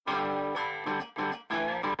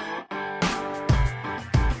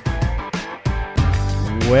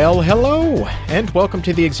Well, hello, and welcome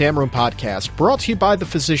to the Exam Room Podcast, brought to you by the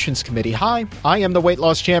Physicians Committee. Hi, I am the weight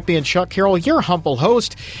loss champion, Chuck Carroll, your humble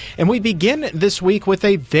host, and we begin this week with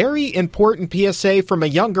a very important PSA from a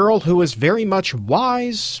young girl who is very much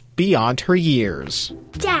wise beyond her years.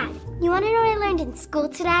 Dad, you want to know what I learned in school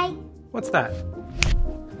today? What's that?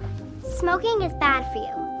 Smoking is bad for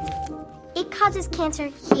you. It causes cancer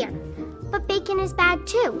here. But bacon is bad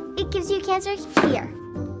too. It gives you cancer here.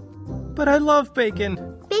 But I love bacon.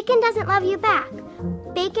 Bacon doesn't love you back.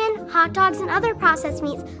 Bacon, hot dogs, and other processed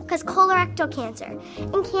meats cause colorectal cancer.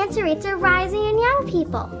 And cancer rates are rising in young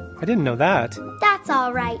people. I didn't know that. That's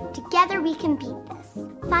all right. Together we can beat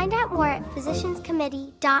this. Find out more at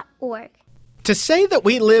physicianscommittee.org. To say that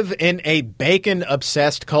we live in a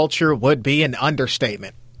bacon-obsessed culture would be an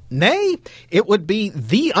understatement. Nay, it would be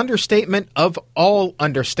the understatement of all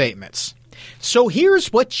understatements. So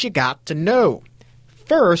here's what you got to know.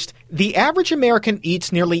 First, the average American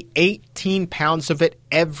eats nearly 18 pounds of it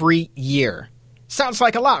every year. Sounds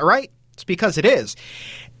like a lot, right? It's because it is.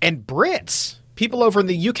 And Brits, people over in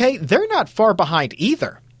the UK, they're not far behind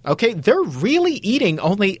either. Okay, they're really eating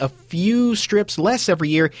only a few strips less every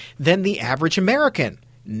year than the average American.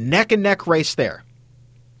 Neck and neck race there.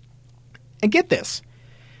 And get this.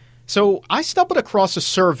 So I stumbled across a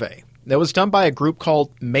survey that was done by a group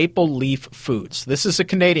called Maple Leaf Foods. This is a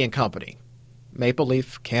Canadian company. Maple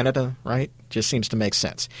Leaf, Canada, right? Just seems to make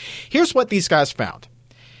sense. Here's what these guys found.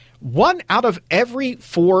 1 out of every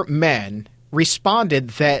 4 men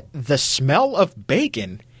responded that the smell of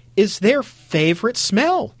bacon is their favorite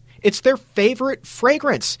smell. It's their favorite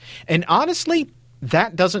fragrance. And honestly,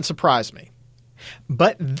 that doesn't surprise me.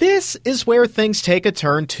 But this is where things take a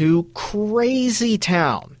turn to crazy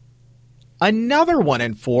town. Another 1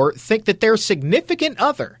 in 4 think that their significant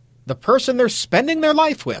other, the person they're spending their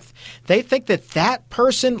life with, they think that that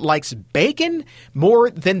person likes bacon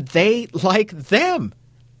more than they like them.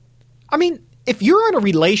 I mean, if you're in a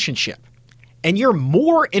relationship and you're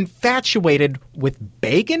more infatuated with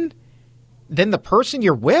bacon than the person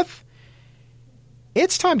you're with,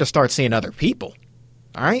 it's time to start seeing other people.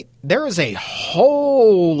 All right? There is a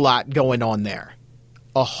whole lot going on there.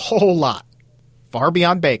 A whole lot. Far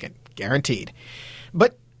beyond bacon. Guaranteed.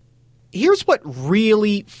 But here's what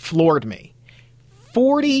really floored me.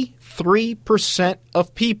 43%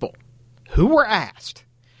 of people who were asked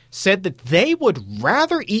said that they would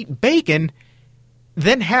rather eat bacon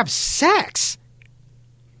than have sex.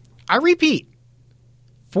 I repeat,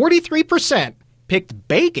 43% picked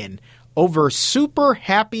bacon over super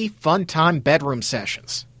happy fun time bedroom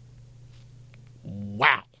sessions.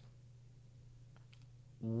 Wow.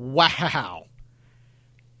 Wow.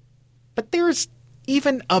 But there's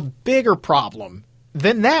even a bigger problem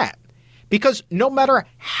than that. Because no matter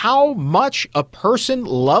how much a person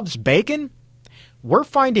loves bacon, we're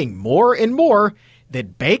finding more and more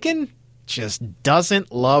that bacon just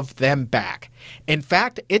doesn't love them back. In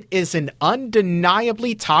fact, it is an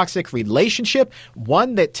undeniably toxic relationship,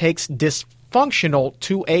 one that takes dysfunctional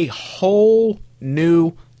to a whole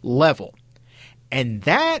new level. And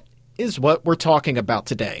that is what we're talking about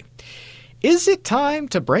today. Is it time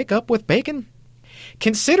to break up with bacon?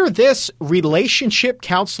 Consider this relationship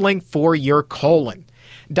counseling for your colon.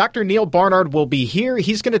 Dr. Neal Barnard will be here.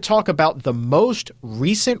 He's going to talk about the most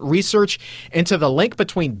recent research into the link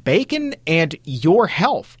between bacon and your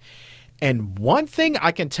health. And one thing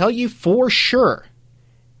I can tell you for sure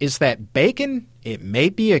is that bacon, it may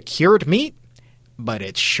be a cured meat, but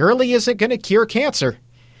it surely isn't going to cure cancer.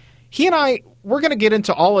 He and I, we're going to get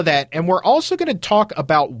into all of that, and we're also going to talk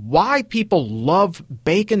about why people love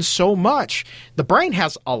bacon so much. The brain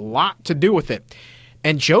has a lot to do with it.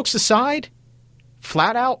 And jokes aside,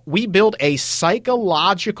 flat out, we build a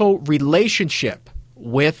psychological relationship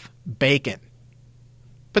with bacon.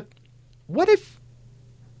 But what if,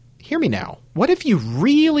 hear me now, what if you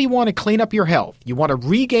really want to clean up your health, you want to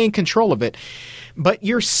regain control of it, but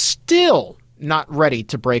you're still not ready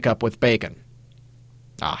to break up with bacon?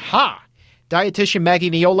 Aha! Dietitian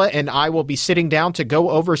Maggie Niola and I will be sitting down to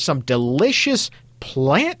go over some delicious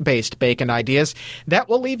plant-based bacon ideas that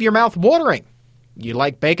will leave your mouth watering. You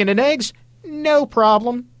like bacon and eggs? No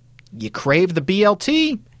problem. You crave the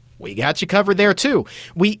BLT? We got you covered there too.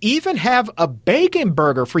 We even have a bacon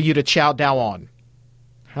burger for you to chow down on.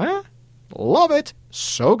 Huh? Love it.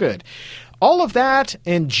 So good. All of that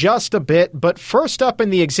in just a bit, but first up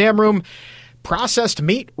in the exam room, processed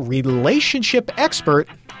meat relationship expert,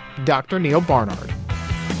 Dr. Neal Barnard.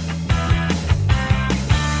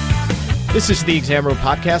 This is the Exam Room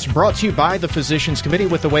Podcast, brought to you by the Physicians Committee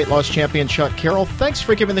with the weight loss champion, Chuck Carroll. Thanks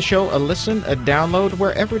for giving the show a listen, a download,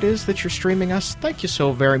 wherever it is that you're streaming us. Thank you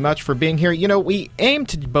so very much for being here. You know, we aim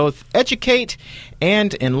to both educate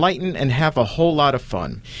and enlighten and have a whole lot of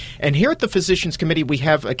fun. And here at the Physicians Committee, we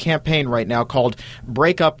have a campaign right now called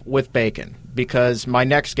Break Up with Bacon, because my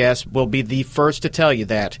next guest will be the first to tell you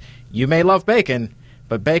that you may love bacon,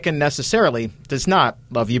 but bacon necessarily does not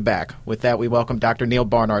love you back. With that, we welcome Dr. Neal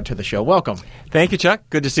Barnard to the show. Welcome. Thank you, Chuck.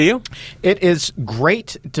 Good to see you. It is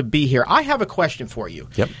great to be here. I have a question for you.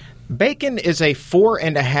 Yep. Bacon is a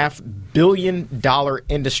 $4.5 billion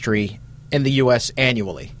industry in the U.S.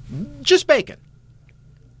 annually. Just bacon.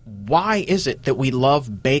 Why is it that we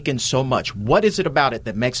love bacon so much? What is it about it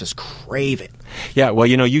that makes us crave it? Yeah, well,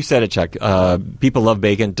 you said it, Chuck. People love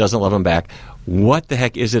bacon, doesn't love them back. What the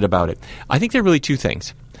heck is it about it? I think there are really two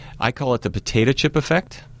things. I call it the potato chip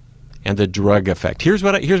effect and the drug effect. Here's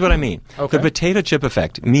what I mean. Okay. The potato chip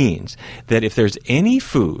effect means that if there's any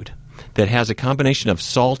food that has a combination of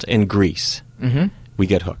salt and grease, we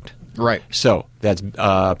get hooked. Right. So that's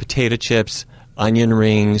potato chips, onion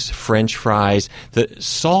rings, French fries. The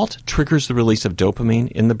salt triggers the release of dopamine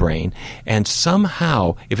in the brain, and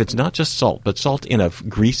somehow, if it's not just salt, but salt in a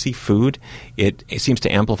greasy food, it seems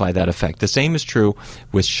to amplify that effect. The same is true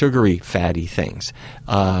with sugary, fatty things,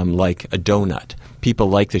 like a donut. People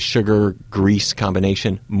like the sugar-grease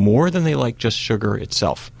combination more than they like just sugar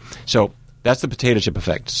itself. So that's the potato chip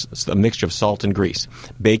effect. It's a mixture of salt and grease.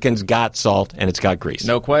 Bacon's got salt, and it's got grease.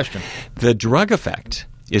 No question. The drug effect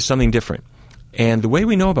is something different. And the way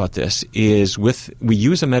we know about this is we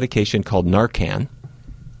use a medication called Narcan,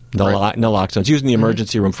 naloxone. It's used in the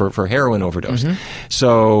emergency room for heroin overdose.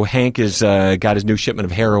 So Hank has got his new shipment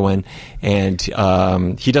of heroin, and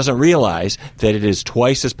he doesn't realize that it is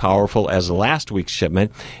twice as powerful as last week's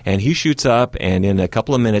shipment. And he shoots up, and in a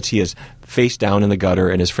couple of minutes, he is face down in the gutter,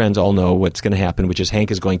 and his friends all know what's going to happen, which is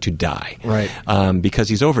Hank is going to die, because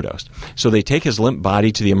he's overdosed. So they take his limp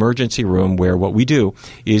body to the emergency room, where what we do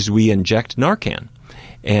is we inject Narcan.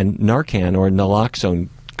 And Narcan, or naloxone,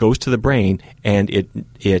 goes to the brain, and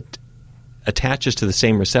it attaches to the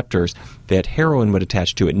same receptors that heroin would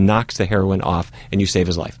attach to. It knocks the heroin off, and you save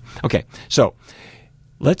his life. Okay, so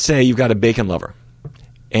let's say you've got a bacon lover.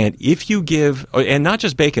 And if you give, and not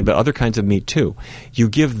just bacon, but other kinds of meat too, you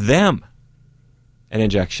give them an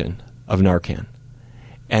injection of Narcan.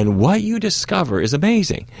 And what you discover is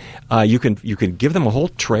amazing. You can give them a whole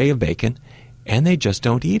tray of bacon, and they just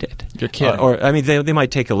don't eat it. You're kidding. They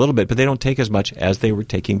might take a little bit, but they don't take as much as they were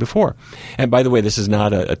taking before. And by the way, this is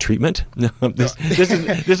not a treatment. This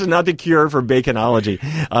is not the cure for baconology.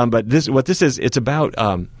 But what this is, it's about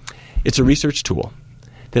it's a research tool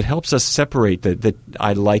that helps us separate the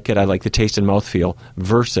I like the taste and mouthfeel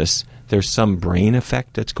versus there's some brain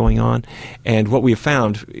effect that's going on. And what we have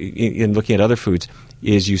found in looking at other foods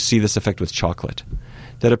is you see this effect with chocolate.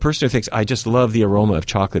 That a person who thinks, I just love the aroma of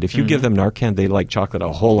chocolate, if you give them Narcan, they like chocolate a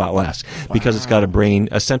whole lot less because it's got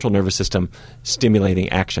a central nervous system stimulating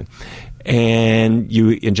action. And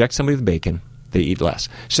you inject somebody with bacon, they eat less.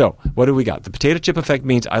 So what do we got? The potato chip effect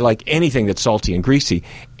means I like anything that's salty and greasy,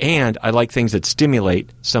 and I like things that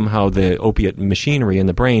stimulate somehow the opiate machinery in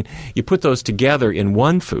the brain. You put those together in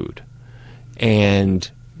one food,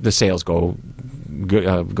 and the sales go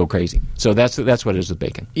crazy. So that's what it is with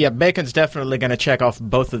bacon. Yeah, bacon's definitely going to check off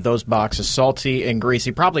both of those boxes, salty and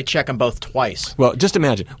greasy. Probably check them both twice. Well, just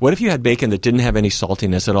imagine. What if you had bacon that didn't have any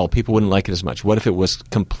saltiness at all? People wouldn't like it as much. What if it was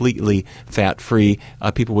completely fat-free?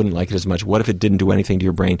 People wouldn't like it as much. What if it didn't do anything to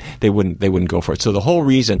your brain? They wouldn't go for it. So the whole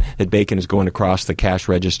reason that bacon is going across the cash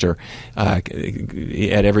register at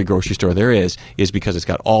every grocery store there is because it's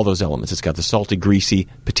got all those elements. It's got the salty, greasy,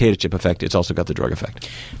 potato chip effect. It's also got the drug effect.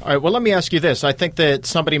 All right, well, let me ask you this. I think that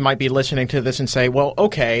somebody might be listening to this and say, well,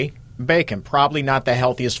 okay, bacon, probably not the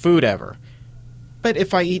healthiest food ever. But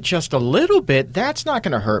if I eat just a little bit, that's not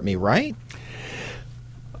going to hurt me, right?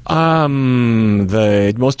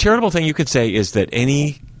 The most charitable thing you could say is that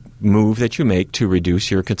any move that you make to reduce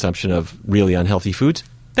your consumption of really unhealthy foods,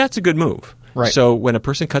 that's a good move. Right. So when a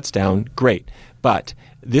person cuts down, great. But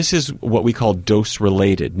this is what we call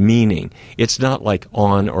dose-related, meaning it's not like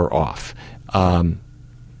on or off.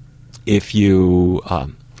 If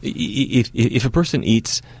a person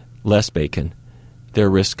eats less bacon, their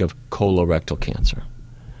risk of colorectal cancer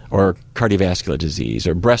or cardiovascular disease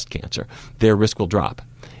or breast cancer, their risk will drop.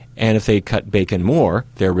 And if they cut bacon more,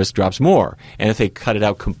 their risk drops more. And if they cut it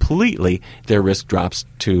out completely, their risk drops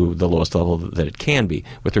to the lowest level that it can be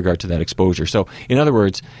with regard to that exposure. So, in other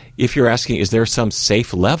words, if you're asking, is there some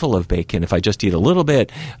safe level of bacon? If I just eat a little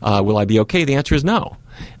bit, will I be okay? The answer is no.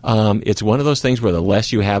 It's one of those things where the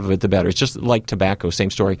less you have of it, the better. It's just like tobacco,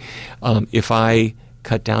 same story. If I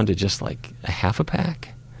cut down to just like a half a pack,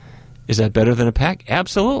 is that better than a pack?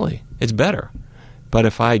 Absolutely. It's better. But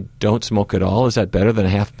if I don't smoke at all, is that better than a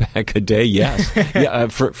half pack a day? Yes, yeah,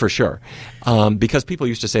 for sure. Because people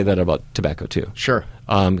used to say that about tobacco too. Sure.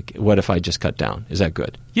 What if I just cut down? Is that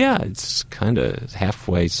good? Yeah, it's kind of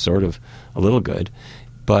halfway, sort of a little good,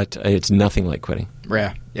 but it's nothing like quitting.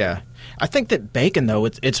 Yeah. I think that bacon, though,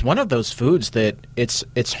 it's one of those foods that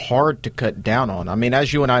it's hard to cut down on. I mean,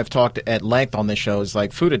 as you and I have talked at length on this show, is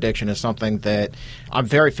like food addiction is something that I'm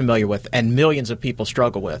very familiar with and millions of people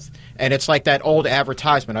struggle with. And it's like that old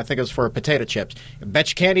advertisement, I think it was for potato chips. I bet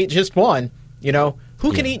you can't eat just one. You know,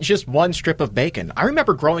 who can eat just one strip of bacon? I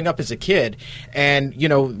remember growing up as a kid and,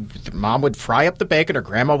 mom would fry up the bacon or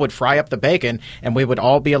grandma would fry up the bacon and we would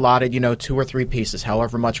all be allotted, 2 or 3 pieces,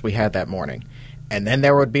 however much we had that morning. And then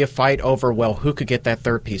there would be a fight over, well, who could get that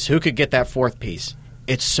third piece? Who could get that fourth piece?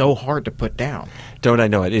 It's so hard to put down. Don't I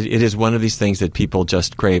know it? It is one of these things that people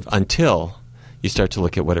just crave until you start to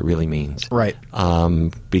look at what it really means. Right.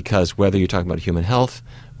 Because whether you're talking about human health,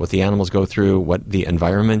 what the animals go through, what the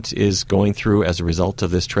environment is going through as a result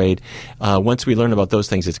of this trade, once we learn about those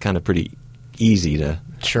things, it's kind of pretty easy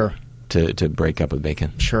to break up with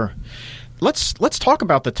bacon. Sure. Let's talk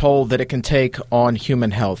about the toll that it can take on human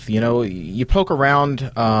health. You poke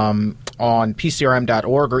around on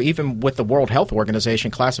PCRM.org or even with the World Health Organization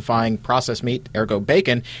classifying processed meat, ergo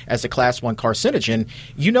bacon, as a Class 1 carcinogen,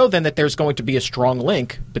 then that there's going to be a strong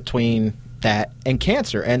link between that and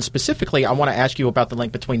cancer. And specifically, I want to ask you about the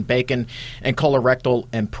link between bacon and colorectal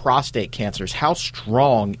and prostate cancers. How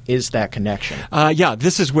strong is that connection?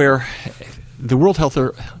 This is where the World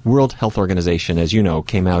Health Organization, as you know,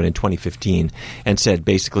 came out in 2015 and said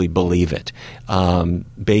basically believe it.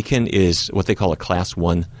 Bacon is what they call a Class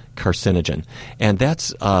 1 carcinogen, and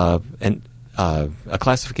that's a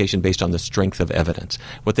classification based on the strength of evidence.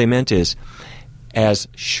 What they meant is, as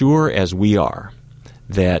sure as we are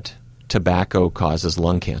that tobacco causes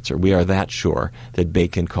lung cancer, we are that sure that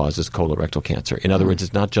bacon causes colorectal cancer. In other words,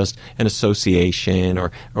 it's not just an association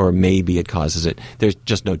or maybe it causes it. There's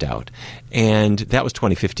just no doubt. And that was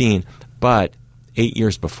 2015. But 8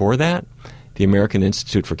 years before that, the American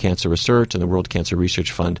Institute for Cancer Research and the World Cancer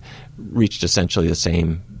Research Fund reached essentially the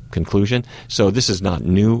same conclusion. So this is not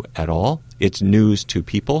new at all. It's news to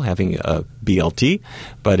people having a BLT,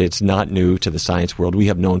 but it's not new to the science world. We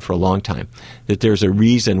have known for a long time that there's a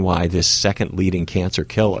reason why this second leading cancer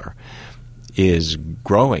killer is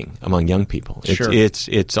growing among young people. Sure.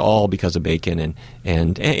 It's all because of bacon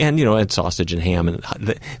and sausage and ham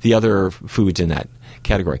and the other foods in that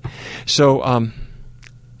category. So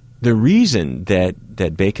the reason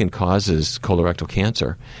that bacon causes colorectal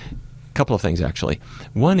cancer, a couple of things actually.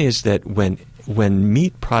 One is that when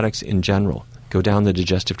meat products in general go down the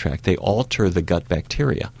digestive tract, they alter the gut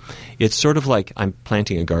bacteria. It's sort of like I'm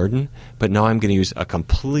planting a garden, but now I'm going to use a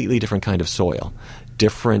completely different kind of soil.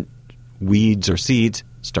 Different weeds or seeds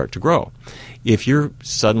start to grow. If you're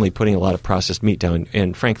suddenly putting a lot of processed meat down,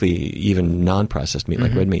 and frankly, even non-processed meat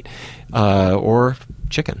like red meat or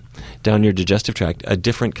chicken down your digestive tract, a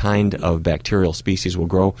different kind of bacterial species will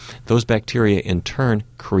grow. Those bacteria, in turn,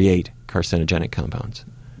 create carcinogenic compounds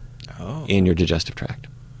in your digestive tract.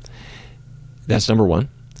 That's number one.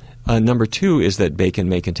 Number two is that bacon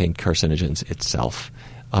may contain carcinogens itself.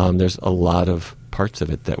 There's a lot of parts of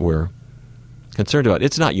it that we're concerned about.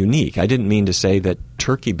 It's not unique. I didn't mean to say that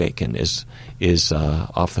turkey bacon is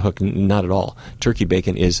off the hook. Not at all. Turkey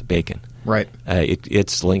bacon is bacon. Right.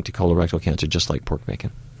 It's linked to colorectal cancer just like pork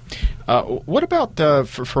bacon. What about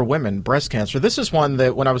for women, breast cancer? This is one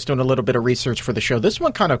that when I was doing a little bit of research for the show, this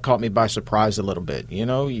one kind of caught me by surprise a little bit.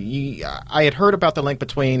 I had heard about the link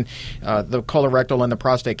between the colorectal and the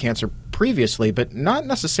prostate cancer previously, but not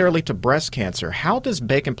necessarily to breast cancer. How does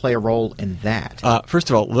bacon play a role in that? First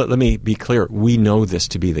of all, let me be clear. We know this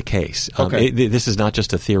to be the case. Okay. This is not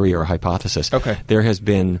just a theory or a hypothesis. Okay. There has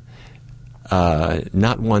been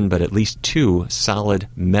not one, but at least two solid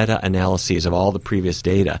meta-analyses of all the previous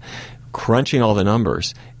data, crunching all the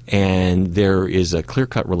numbers, and there is a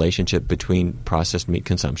clear-cut relationship between processed meat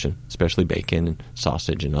consumption, especially bacon and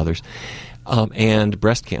sausage and others, and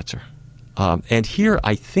breast cancer. And here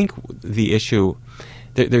I think the issue,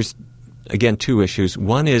 there's, again, two issues.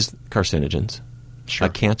 One is carcinogens. Sure. A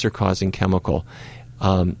cancer-causing chemical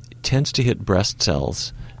tends to hit breast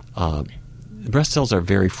cells breast cells are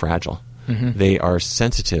very fragile. They are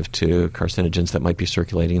sensitive to carcinogens that might be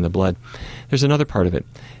circulating in the blood. There's another part of it,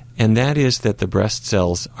 and that is that the breast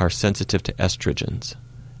cells are sensitive to estrogens,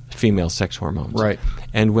 female sex hormones. Right.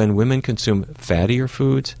 And when women consume fattier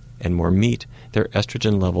foods and more meat, their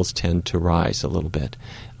estrogen levels tend to rise a little bit.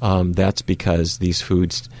 That's because these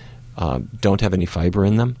foods don't have any fiber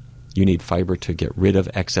in them. You need fiber to get rid of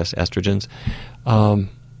excess estrogens.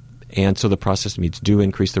 And so the processed meats do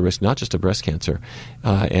increase the risk not just of breast cancer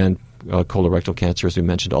and colorectal cancer, as we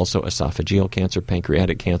mentioned, also esophageal cancer,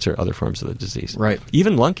 pancreatic cancer, other forms of the disease. Right.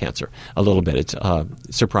 Even lung cancer a little bit. It's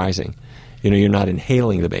surprising. You're not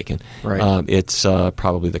inhaling the bacon. Right. It's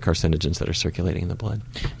probably the carcinogens that are circulating in the blood.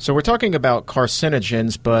 So we're talking about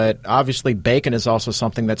carcinogens, but obviously bacon is also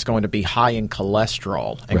something that's going to be high in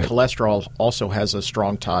cholesterol. And Right. cholesterol also has a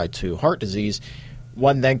strong tie to heart disease.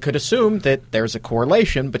 One then could assume that there's a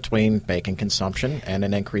correlation between bacon consumption and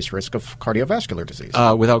an increased risk of cardiovascular disease.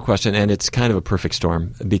 Without question, and it's kind of a perfect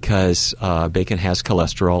storm because bacon has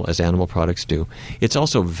cholesterol, as animal products do. It's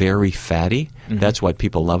also very fatty. That's what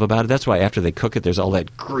people love about it. That's why after they cook it, there's all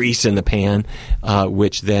that grease in the pan,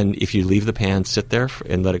 which then, if you leave the pan sit there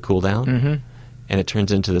and let it cool down, and it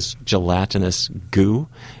turns into this gelatinous goo,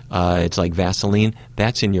 it's like Vaseline,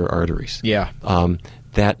 that's in your arteries. Yeah.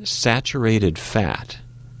 That saturated fat,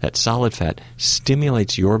 that solid fat,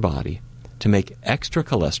 stimulates your body to make extra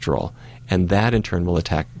cholesterol, and that in turn will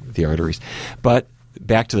attack the arteries. But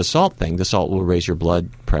back to the salt thing, the salt will raise your blood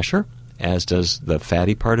pressure, as does the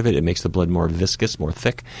fatty part of it. It makes the blood more viscous, more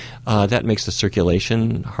thick. That makes the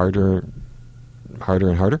circulation harder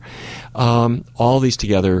and harder. All these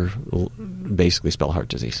together basically spell heart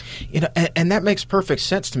disease. And that makes perfect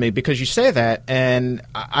sense to me because you say that, and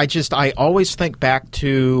I always think back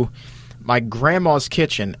to my grandma's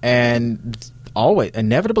kitchen, and always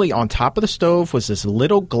inevitably on top of the stove was this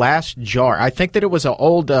little glass jar. I think that it was an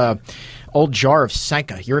old jar of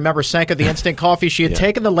Sanka. You remember Sanka, the instant coffee? She had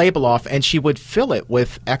taken the label off, and she would fill it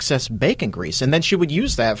with excess bacon grease, and then she would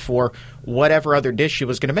use that for whatever other dish she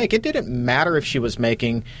was going to make. It didn't matter if she was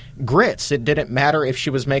making grits. It didn't matter if she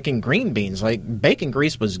was making green beans. Like, bacon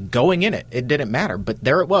grease was going in it. It didn't matter. But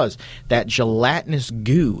there it was, that gelatinous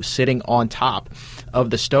goo sitting on top of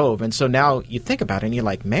the stove. And so now you think about it, and you're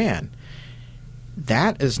like, man,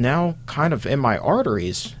 that is now kind of in my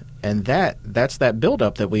arteries. And that's that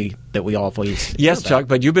buildup that we always Yes, hear about. Chuck,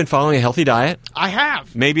 but you've been following a healthy diet. I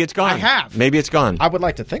have. Maybe it's gone. I have. Maybe it's gone. I would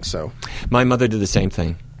like to think so. My mother did the same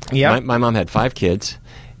thing. Yeah. My mom had 5 kids,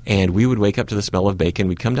 and we would wake up to the smell of bacon.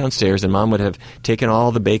 We'd come downstairs, and Mom would have taken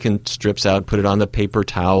all the bacon strips out, put it on the paper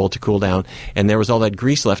towel to cool down, and there was all that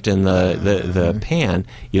grease left in the pan.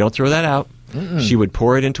 You don't throw that out. She would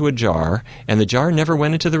pour it into a jar, and the jar never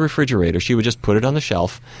went into the refrigerator. She would just put it on the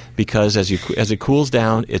shelf because as it cools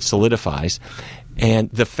down, it solidifies. And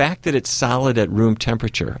the fact that it's solid at room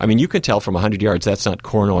temperature, I mean, you can tell from 100 yards that's not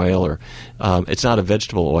corn oil or it's not a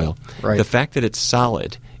vegetable oil. Right. The fact that it's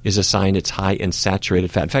solid is a sign it's high in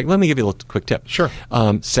saturated fat. In fact, let me give you a little quick tip. Sure.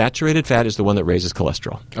 Saturated fat is the one that raises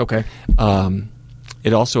cholesterol. Okay.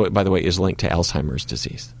 It also, by the way, is linked to Alzheimer's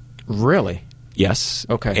disease. Really? Yes.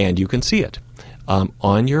 Okay. And you can see it.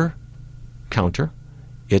 On your counter,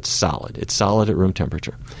 it's solid. It's solid at room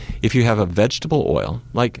temperature. If you have a vegetable oil,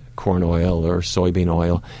 like corn oil or soybean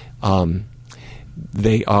oil,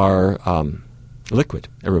 they are liquid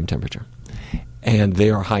at room temperature. And they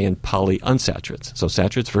are high in polyunsaturates. So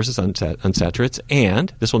saturates versus unsaturates.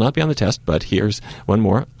 And this will not be on the test, but here's one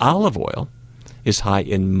more. Olive oil is high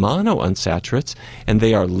in monounsaturates, and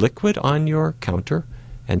they are liquid on your counter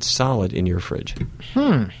and solid in your fridge.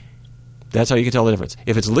 That's how you can tell the difference.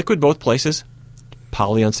 If it's liquid both places,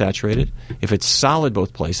 polyunsaturated. If it's solid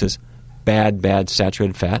both places, bad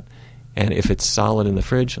saturated fat. And if it's solid in the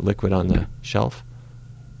fridge, liquid on the shelf,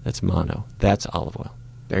 that's mono. That's olive oil.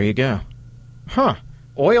 There you go. Huh.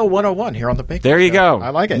 Oil 101 here on the Bacon There you Show. go. I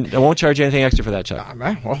like it. I won't charge you anything extra for that, Chuck.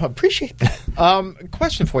 Well, I appreciate that.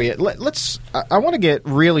 Question for you. I want to get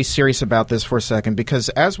really serious about this for a second because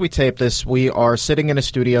as we tape this, we are sitting in a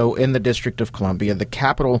studio in the District of Columbia, the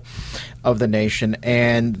capital of the nation,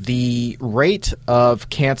 and the rate of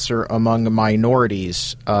cancer among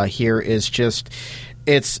minorities here is just,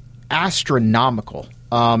 it's astronomical.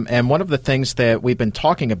 And one of the things that we've been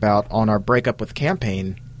talking about on our Break Up with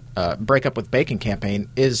Bacon campaign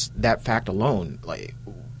is that fact alone. Like,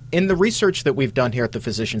 in the research that we've done here at the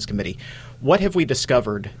Physicians Committee, what have we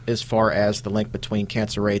discovered as far as the link between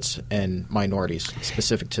cancer rates and minorities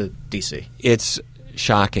specific to D.C.? It's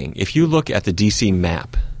shocking. If you look at the D.C.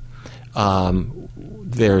 map,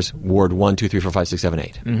 there's Ward 1, 2, 3, 4, 5, 6, 7,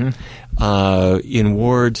 8. In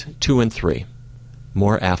Ward 2 and 3,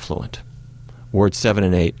 more affluent, Ward 7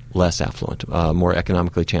 and 8, less affluent, more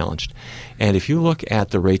economically challenged. And if you look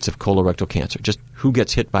at the rates of colorectal cancer, just who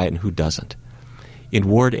gets hit by it and who doesn't, in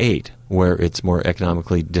Ward 8, where it's more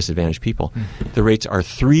economically disadvantaged people, the rates are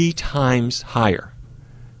 3 times higher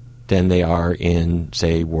than they are in,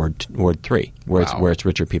 say, Ward 3, where it's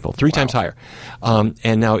richer people. 3 times higher.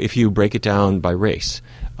 And now if you break it down by race,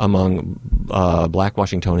 among black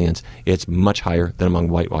Washingtonians, it's much higher than among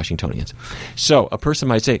white Washingtonians. So a person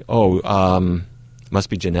might say, must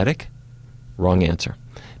be genetic? Wrong answer.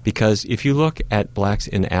 Because if you look at blacks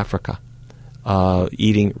in Africa,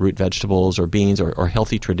 eating root vegetables or beans or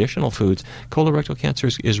healthy traditional foods, colorectal cancer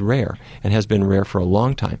is rare and has been rare for a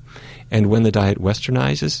long time. And when the diet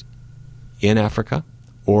westernizes in Africa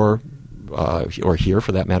or here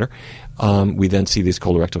for that matter, we then see these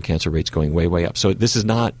colorectal cancer rates going way, way up. So this is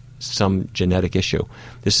not some genetic issue.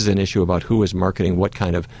 This is an issue about who is marketing what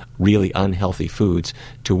kind of really unhealthy foods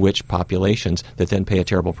to which populations that then pay a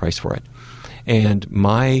terrible price for it. And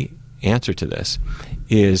my answer to this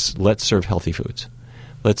is let's serve healthy foods.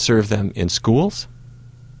 Let's serve them in schools.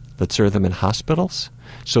 Let's serve them in hospitals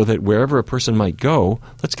so that wherever a person might go,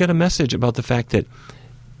 let's get a message about the fact that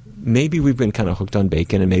maybe we've been kind of hooked on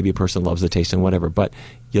bacon and maybe a person loves the taste and whatever, but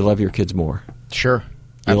you love your kids more. Sure.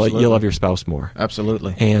 You love your spouse more.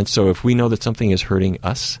 Absolutely. And so if we know that something is hurting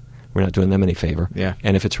us, we're not doing them any favor. Yeah.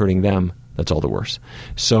 And if it's hurting them, that's all the worse.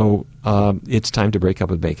 So it's time to break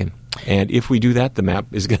up with bacon. And if we do that, the map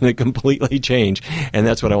is going to completely change. And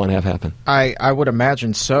that's what I want to have happen. I would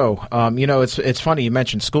imagine so. It's funny you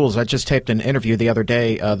mentioned schools. I just taped an interview the other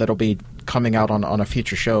day that'll be coming out on a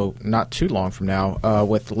future show not too long from now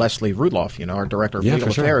with Leslie Rudloff, our director of legal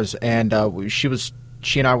affairs. And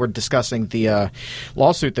she and I were discussing the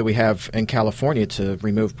lawsuit that we have in California to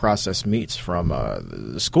remove processed meats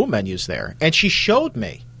from school menus there. And she showed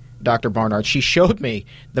me, Dr. Barnard, the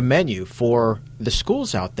menu for the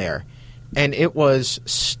schools out there. And it was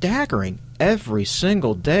staggering. Every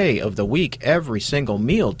single day of the week, every single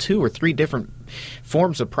meal, 2 or 3 different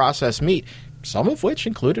forms of processed meat, some of which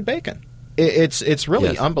included bacon. It's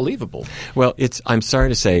really unbelievable. Well, I'm sorry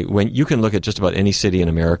to say, when you can look at just about any city in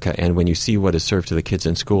America, and when you see what is served to the kids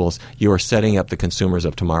in schools, you are setting up the consumers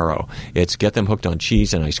of tomorrow. It's get them hooked on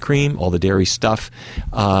cheese and ice cream, all the dairy stuff,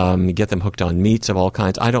 get them hooked on meats of all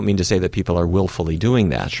kinds. I don't mean to say that people are willfully doing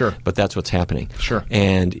that, but that's what's happening. Sure.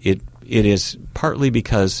 And it is partly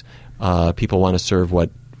because people want to serve what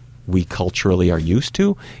we culturally are used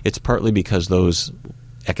to. It's partly because those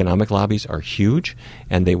economic lobbies are huge,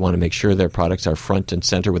 and they want to make sure their products are front and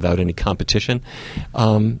center without any competition.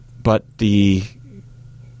 But the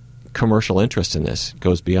commercial interest in this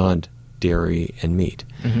goes beyond dairy and meat.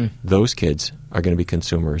 Mm-hmm. Those kids are going to be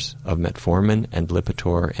consumers of metformin and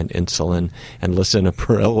Lipitor and insulin and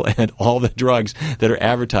lisinopril and all the drugs that are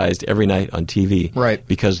advertised every night on TV. Right.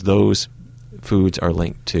 Because those foods are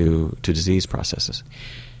linked to disease processes.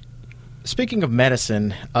 Speaking of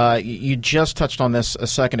medicine, you just touched on this a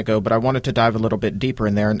second ago, but I wanted to dive a little bit deeper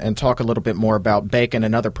in there and talk a little bit more about bacon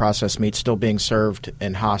and other processed meats still being served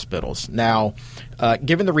in hospitals. Now,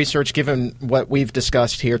 given the research, given what we've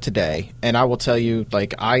discussed here today, and I will tell you,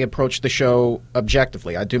 I approach the show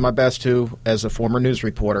objectively. I do my best to as a former news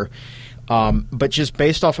reporter. But just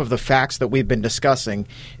based off of the facts that we've been discussing,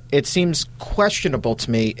 it seems questionable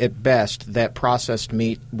to me at best that processed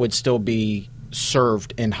meat would still be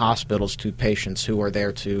served in hospitals to patients who are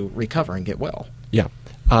there to recover and get well. Yeah,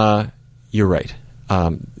 you're right.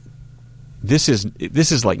 This is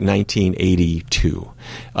like 1982.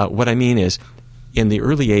 What I mean is, in the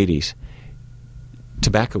early 80s,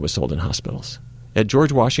 tobacco was sold in hospitals. At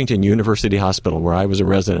George Washington University Hospital, where I was a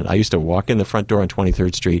resident, I used to walk in the front door on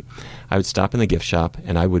 23rd Street. I would stop in the gift shop,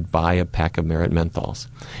 and I would buy a pack of Merit menthols.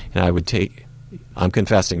 And I would take... I'm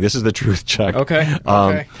confessing. This is the truth, Chuck. Okay.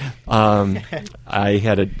 I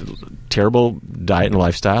had a terrible diet and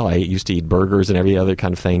lifestyle. I used to eat burgers and every other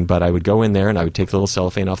kind of thing, but I would go in there and I would take the little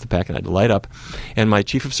cellophane off the pack and I'd light up. And my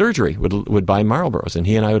chief of surgery would buy Marlboros, and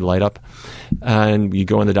he and I would light up. And you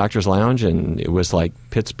go in the doctor's lounge, and it was like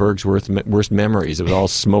Pittsburgh's worst memories. It was all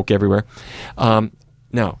smoke everywhere.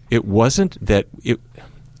 Now, it wasn't that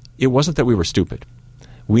we were stupid.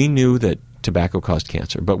 We knew that tobacco caused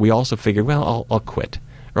cancer, but we also figured, well, I'll quit,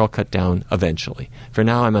 or I'll cut down eventually. For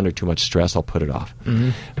now, I'm under too much stress, I'll put it off. Mm-hmm.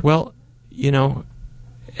 Well,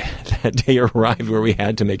 that day arrived where we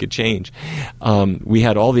had to make a change. We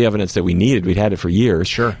had all the evidence that we needed. We'd had it for years.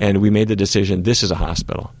 Sure. And we made the decision, this is a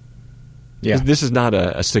hospital. Yeah. This is not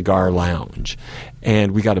a cigar lounge.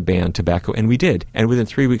 And we got to ban tobacco, and we did. And within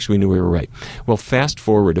 3 weeks, we knew we were right. Well, fast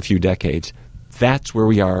forward a few decades, that's where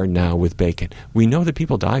we are now with bacon. We know that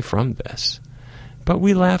people die from this, but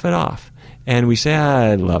we laugh it off. And we say,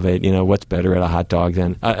 I love it. You know, what's better at a hot dog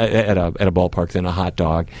than at a ballpark than a hot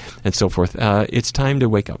dog, and so forth. It's time to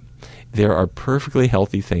wake up. There are perfectly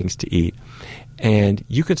healthy things to eat, and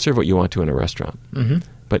you can serve what you want to in a restaurant. Mm-hmm.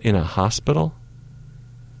 But in a hospital,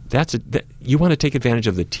 you want to take advantage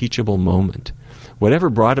of the teachable moment. Whatever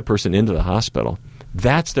brought a person into the hospital,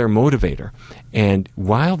 that's their motivator. And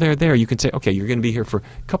while they're there, you can say, okay, you're going to be here for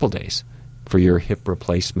a couple days for your hip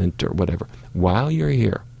replacement or whatever. While you're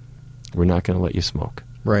here, we're not going to let you smoke.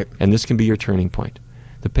 Right. And this can be your turning point.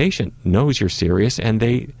 The patient knows you're serious, and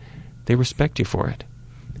they respect you for it.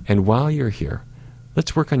 And while you're here,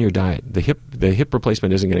 let's work on your diet. The hip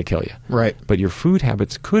replacement isn't going to kill you. Right. But your food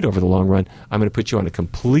habits could, over the long run. I'm going to put you on a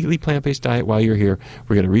completely plant-based diet while you're here.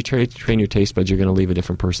 We're going to retrain your taste buds. You're going to leave a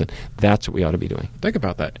different person. That's what we ought to be doing. Think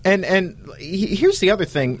about that. And here's the other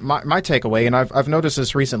thing, my takeaway, and I've noticed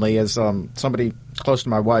this recently as somebody close to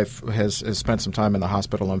my wife has spent some time in the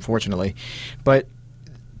hospital, unfortunately. But,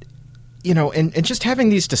 you know, and just having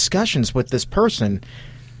these discussions with this person,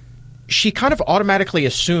 she kind of automatically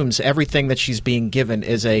assumes everything that she's being given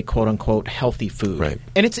is a quote-unquote healthy food. Right.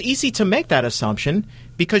 And it's easy to make that assumption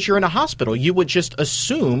because you're in a hospital. You would just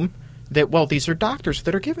assume that, well, these are doctors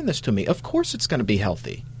that are giving this to me. Of course it's going to be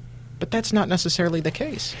healthy. But that's not necessarily the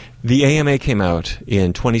case. The AMA came out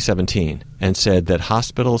in 2017 and said that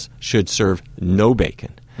hospitals should serve no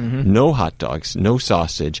bacon, no hot dogs, no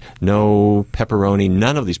sausage, no pepperoni,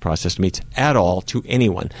 none of these processed meats at all to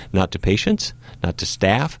anyone, not to patients, not to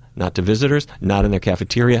staff, not to visitors, not in their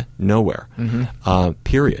cafeteria, nowhere.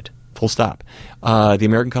 Period. Full stop. The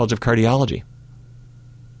American College of Cardiology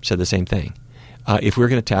said the same thing. If we're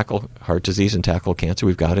going to tackle heart disease and tackle cancer,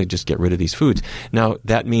 we've got to just get rid of these foods. Now,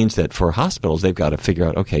 that means that for hospitals, they've got to figure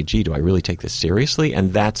out, okay, gee, do I really take this seriously?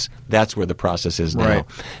 And that's where the process is now. Right.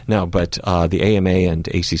 Now, but the AMA and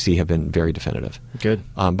ACC have been very definitive. Good.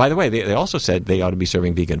 By the way, they also said they ought to be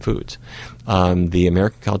serving vegan foods. The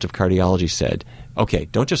American College of Cardiology said, okay,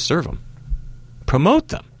 don't just serve them. Promote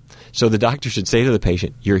them. So the doctor should say to the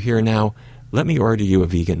patient, you're here now, let me order you a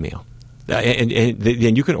vegan meal.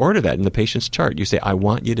 And you can order that in the patient's chart. You say, I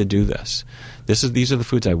want you to do this. These are the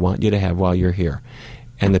foods I want you to have while you're here.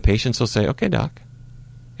 And the patients will say, okay, doc.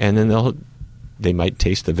 And then they might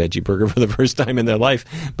taste the veggie burger for the first time in their life.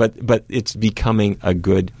 But it's becoming a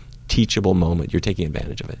good teachable moment. You're taking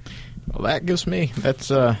advantage of it. Well, that gives me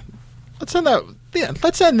let's end that. Yeah,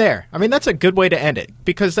 let's end there. I mean, that's a good way to end it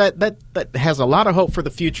because that has a lot of hope for the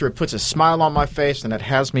future. It puts a smile on my face, and it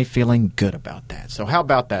has me feeling good about that. So how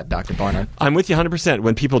about that, Dr. Barnard? I'm with you 100%.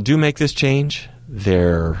 When people do make this change,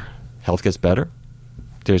 their health gets better.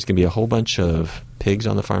 There's going to be a whole bunch of pigs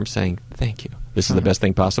on the farm saying, thank you. This is the best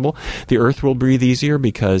thing possible. The earth will breathe easier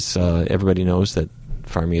because everybody knows that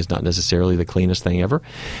farming is not necessarily the cleanest thing ever.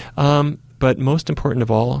 But most important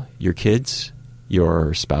of all, your kids,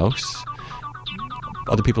 your spouse,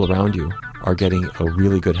 other people around you are getting a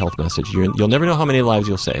really good health message. You'll never know how many lives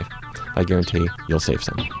you'll save. I guarantee you'll save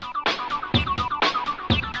some.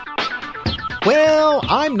 Well,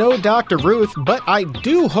 I'm no Dr. Ruth, but I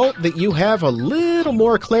do hope that you have a little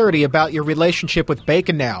more clarity about your relationship with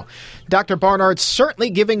bacon now. Dr. Barnard's certainly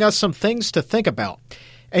giving us some things to think about.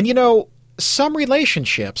 And you know, some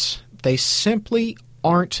relationships, they simply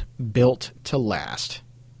aren't built to last.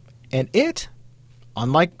 And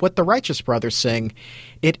unlike what the Righteous Brothers sing,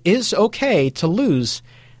 it is okay to lose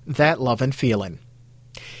that love and feeling.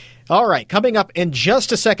 All right, coming up in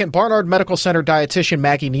just a second, Barnard Medical Center dietitian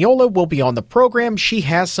Maggie Niola will be on the program. She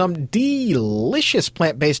has some delicious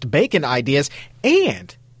plant-based bacon ideas,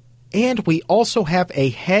 and we also have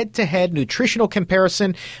a head-to-head nutritional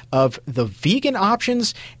comparison of the vegan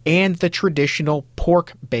options and the traditional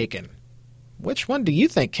pork bacon. Which one do you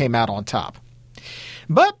think came out on top?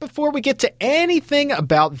 But before we get to anything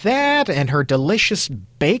about that and her delicious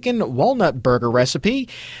bacon walnut burger recipe,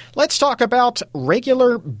 let's talk about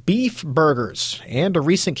regular beef burgers and a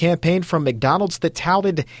recent campaign from McDonald's that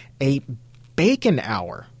touted a bacon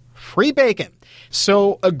hour. Free bacon.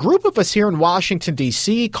 So a group of us here in Washington,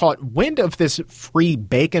 D.C. caught wind of this free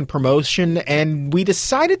bacon promotion, and we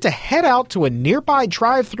decided to head out to a nearby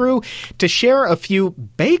drive-thru to share a few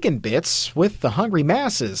bacon bits with the hungry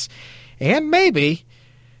masses. And maybe,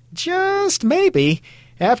 just maybe,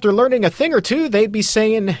 after learning a thing or two, they'd be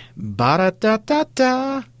saying,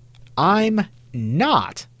 ba-da-da-da-da, I'm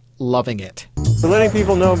not loving it. So letting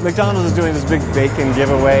people know McDonald's is doing this big bacon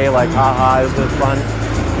giveaway, like, haha, isn't it fun?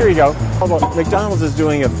 Here you go. Although McDonald's is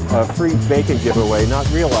doing a free bacon giveaway, not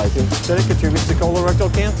realizing that it contributes to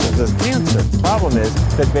colorectal cancer. There's cancer. The problem is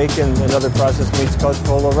that bacon and other processed meats cause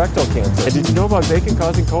colorectal cancer. And did you know about bacon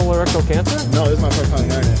causing colorectal cancer? No, this is my first time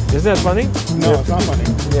hearing it. Isn't that funny? No, it's not funny.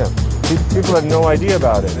 Yeah. People have no idea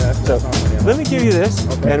about it. So let me give you this.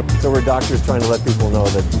 And so we're doctors trying to let people know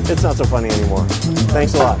that it's not so funny anymore.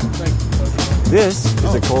 Thanks a lot. This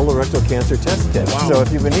is a colorectal cancer test kit. So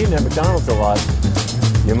if you've been eating at McDonald's a lot,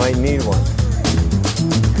 you might need one.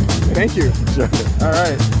 Thank you. Sure. All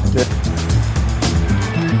right.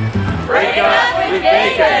 Break up with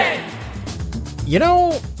bacon! You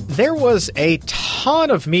know, there was a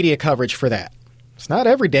ton of media coverage for that. It's not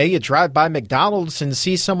every day you drive by McDonald's and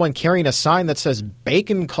see someone carrying a sign that says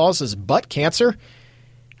bacon causes butt cancer.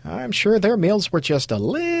 I'm sure their meals were just a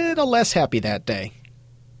little less happy that day.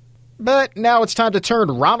 But now it's time to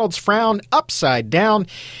turn Ronald's frown upside down.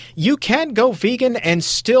 You can go vegan and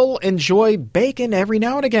still enjoy bacon every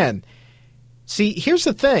now and again. See, here's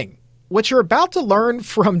the thing. What you're about to learn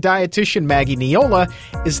from dietitian Maggie Niola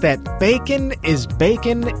is that bacon is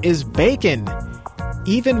bacon is bacon,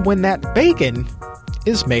 even when that bacon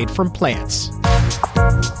is made from plants.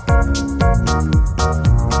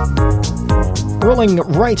 Rolling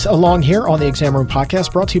right along here on the Exam Room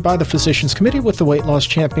Podcast, brought to you by the Physicians Committee with the weight loss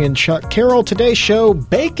champion Chuck Carroll. Today's show,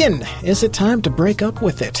 bacon. Is it time to break up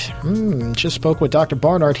with it? Just spoke with Dr.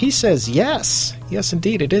 Barnard. He says yes. Yes,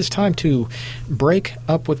 indeed, it is time to break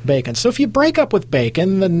up with bacon. So if you break up with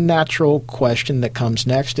bacon, the natural question that comes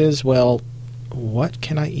next is, well, what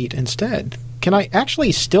can I eat instead? Can I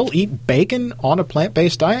actually still eat bacon on a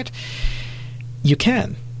plant-based diet? You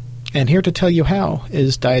can. And here to tell you how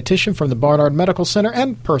is dietitian from the Barnard Medical Center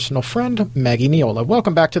and personal friend, Maggie Niola.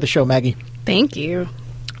 Welcome back to the show, Maggie. Thank you.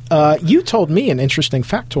 You told me an interesting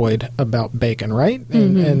factoid about bacon, right?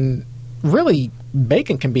 And really,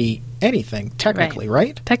 bacon can be anything, technically,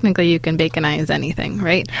 right? Technically, you can baconize anything,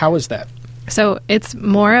 right? How is that? So it's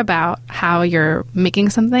more about how you're making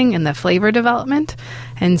something and the flavor development.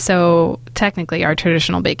 And so technically our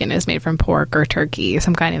traditional bacon is made from pork or turkey,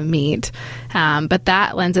 some kind of meat. But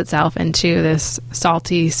that lends itself into this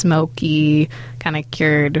salty, smoky, kind of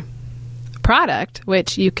cured product,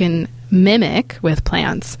 which you can mimic with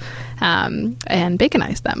plants and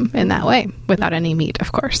baconize them in that way without any meat,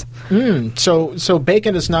 of course. So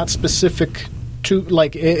bacon is not specific to,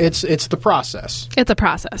 like, it's the process. It's a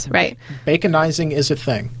process, right? Baconizing is a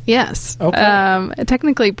thing. Yes. Okay.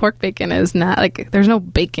 Technically, pork bacon is not, like, there's no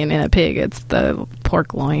bacon in a pig. It's the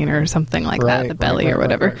pork loin or something like that, the belly or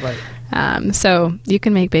whatever. Right. So you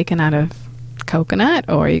can make bacon out of coconut,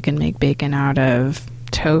 or you can make bacon out of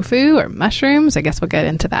tofu or mushrooms. I guess we'll get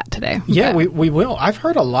into that today. Yeah, we will. I've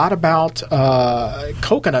heard a lot about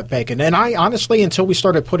coconut bacon, and I honestly, until we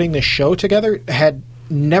started putting this show together, had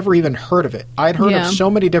never even heard of it. I'd heard of so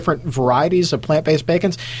many different varieties of plant-based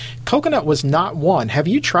bacons. Coconut was not one. Have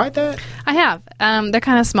you tried that? I have. They're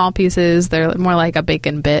kind of small pieces. They're more like a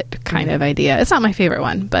bacon bit kind of idea. It's not my favorite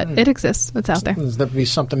one, but it exists. It's out there. Does that be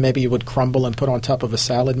something maybe you would crumble and put on top of a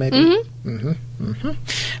salad, maybe?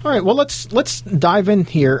 All right, well, let's dive in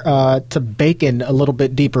here to bacon a little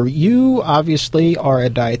bit deeper. You obviously are a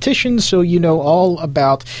dietitian, so you know all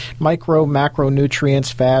about micro,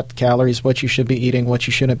 macronutrients, fat, calories, what you should be eating, what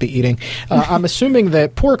you shouldn't be eating. I'm assuming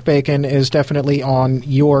that pork bacon is definitely on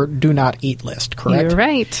your do not eat list, correct? You're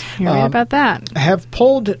right. You're right about that. I have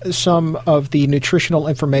pulled some of the nutritional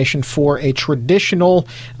information for a traditional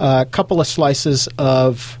couple of slices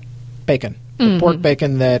of bacon. The pork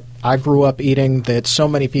bacon that I grew up eating, that so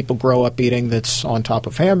many people grow up eating, that's on top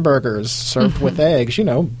of hamburgers, served with eggs,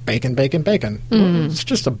 bacon, bacon, bacon. Well, it's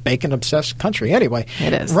just a bacon-obsessed country. Anyway,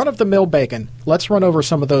 it is. Run-of-the-mill bacon. Let's run over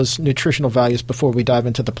some of those nutritional values before we dive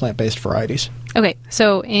into the plant-based varieties. Okay,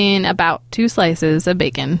 so in about 2 slices of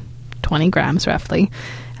bacon, 20 grams roughly,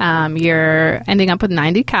 you're ending up with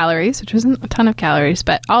 90 calories, which isn't a ton of calories,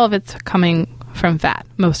 but all of it's coming from fat,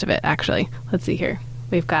 most of it, actually. Let's see here.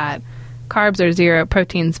 We've got carbs are 0,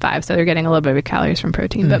 proteins 5, so they're getting a little bit of calories from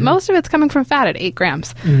protein. But most of it's coming from fat at 8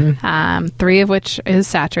 grams, 3 of which is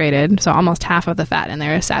saturated, so almost half of the fat in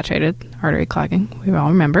there is saturated, artery clogging, we all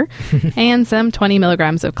remember, and some 20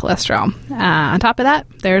 milligrams of cholesterol. On top of that,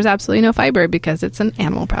 there's absolutely no fiber because it's an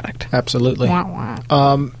animal product. Absolutely. Wah,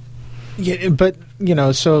 wah. Yeah, but,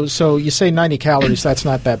 so you say 90 calories, that's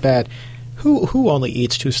not that bad. Who only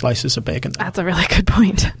eats 2 slices of bacon? That's a really good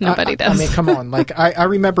point. Nobody does. I mean, come on. Like, I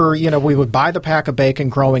remember, we would buy the pack of bacon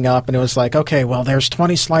growing up, and it was like, okay, well, there's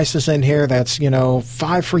 20 slices in here. That's,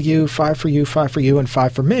 5 for you, 5 for you, 5 for you, and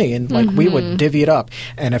 5 for me. And, we would divvy it up.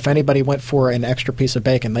 And if anybody went for an extra piece of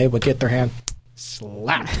bacon, they would get their hand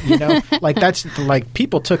slapped, Like, that's, like,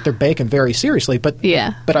 people took their bacon very seriously. But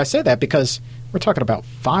I say that because we're talking about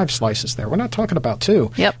 5 slices there. We're not talking about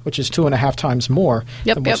 2, Yep. which is 2.5 times more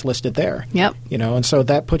Yep, than what's yep. listed there. Yep. You know, and so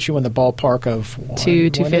that puts you in the ballpark of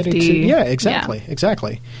 250. Yeah,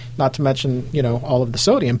 exactly. Not to mention, you know, all of the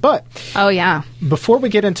sodium. But Oh, yeah. before we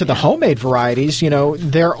get into the homemade varieties, you know,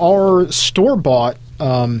 there are store-bought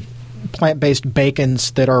plant-based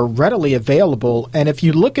bacons that are readily available. And if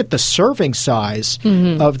you look at the serving size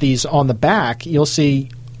of these on the back, you'll see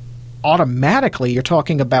automatically you're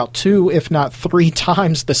talking about 2, if not 3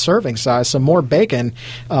 times the serving size, so more bacon.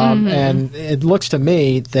 And it looks to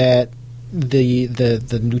me that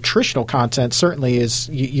the nutritional content certainly is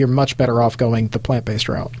you're much better off going the plant-based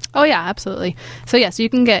route. Oh yeah, absolutely. So yes, you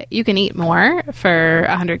can eat more for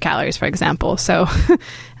 100 calories, for example. So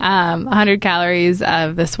 100 calories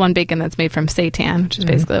of this one bacon that's made from seitan, which is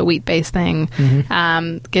basically a wheat-based thing,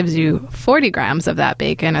 gives you 40 grams of that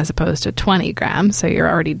bacon as opposed to 20 grams. So you're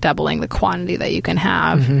already doubling the quantity that you can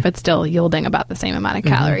have, but still yielding about the same amount of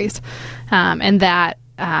calories. And that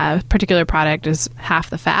particular product is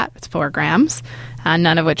half the fat. It's 4 grams,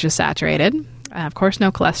 none of which is saturated. Of course,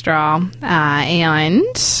 no cholesterol,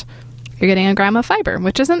 and you're getting a gram of fiber,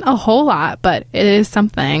 which isn't a whole lot, but it is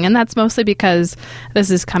something. And that's mostly because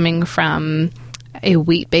this is coming from a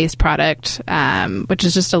wheat-based product, which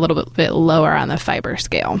is just a little bit lower on the fiber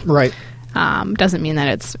scale. Right. Doesn't mean that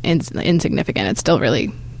it's insignificant. It's still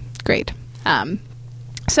really great.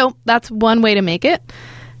 So that's one way to make it.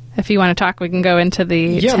 If you want to talk, we can go into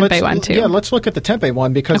the tempeh one too. Yeah, let's look at the tempeh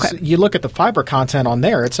one because Okay. you look at the fiber content on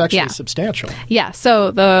there, it's actually substantial. Yeah,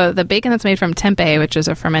 so the bacon that's made from tempeh, which is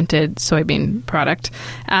a fermented soybean product,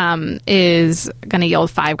 is going to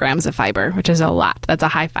yield 5 grams of fiber, which is a lot. That's a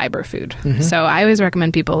high fiber food. So I always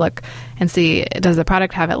recommend people look and see, does the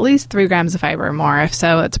product have at least 3 grams of fiber or more? If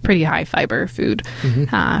so, it's pretty high fiber food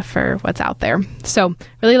for what's out there. So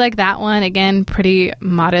really like that one. Again, pretty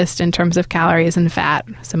modest in terms of calories and fat,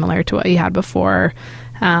 similar to what you had before,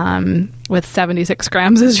 with 76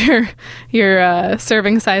 grams as your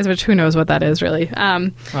serving size, which who knows what that is really.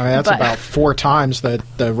 That's about 4 times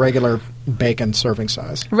the regular bacon serving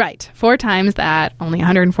size. Right. 4 times that, only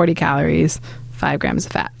 140 calories, 5 grams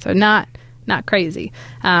of fat. So not crazy.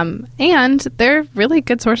 And they're really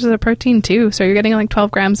good sources of protein too. So you're getting like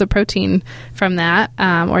 12 grams of protein from that,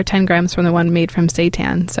 or 10 grams from the one made from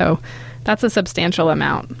seitan. So that's a substantial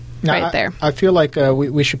amount. Now, there. I feel like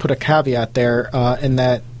we should put a caveat there in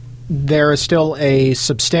that there is still a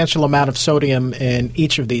substantial amount of sodium in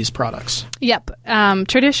each of these products. Yep.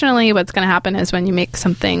 Traditionally, what's going to happen is when you make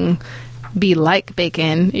something be like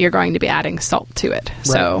bacon, you're going to be adding salt to it. Right.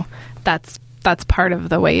 So that's part of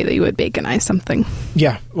the way that you would baconize something.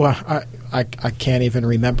 Yeah. Well, I can't even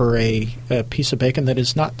remember a piece of bacon that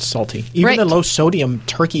is not salty. Even the low sodium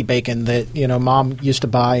turkey bacon that, you know, Mom used to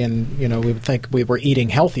buy and, you know, we would think we were eating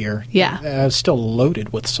healthier. Yeah. Still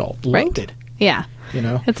loaded with salt. Loaded. Right. Yeah. You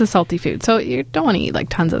know? It's a salty food. So you don't want to eat like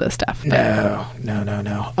tons of this stuff. No.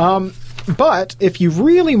 But if you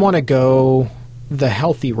really want to go the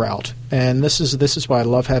healthy route, and this is why I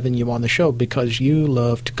love having you on the show, because you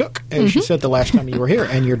love to cook, as you said the last time you were here,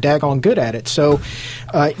 and you're daggone good at it. So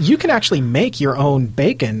you can actually make your own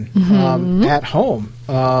bacon at home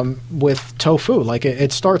with tofu. Like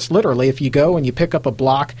it starts literally if you go and you pick up a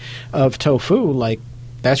block of tofu, like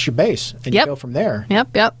that's your base, and you go from there.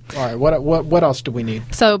 Yep. All right, what else do we need?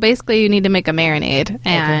 So basically you need to make a marinade,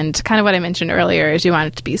 and kind of what I mentioned earlier is you want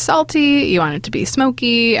it to be salty, you want it to be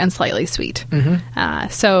smoky, and slightly sweet.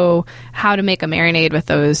 So how to make a marinade with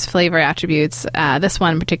those flavor attributes, this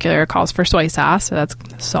one in particular calls for soy sauce, so that's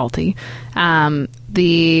salty.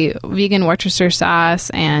 The vegan Worcester sauce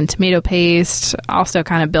and tomato paste also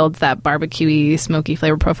kind of builds that barbecue-y, smoky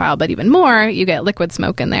flavor profile, but even more, you get liquid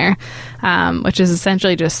smoke in there, which is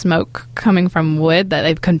essentially just smoke coming from wood that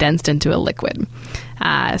they've condensed into a liquid.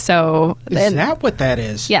 Is that what that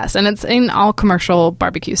is? Yes, and it's in all commercial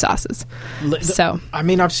barbecue sauces. I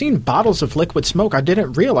mean, I've seen bottles of liquid smoke. I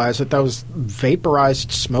didn't realize that was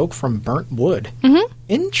vaporized smoke from burnt wood.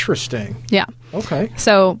 Interesting. Yeah. Okay.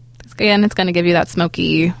 So again, it's going to give you that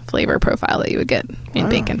smoky flavor profile that you would get in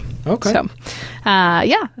bacon. Okay.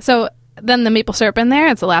 So then the maple syrup in there,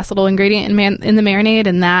 it's the last little ingredient in the marinade,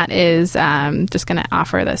 and that is just going to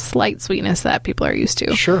offer the slight sweetness that people are used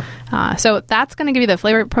to. Sure. So that's going to give you the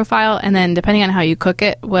flavor profile, and then depending on how you cook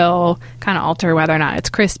it will kind of alter whether or not it's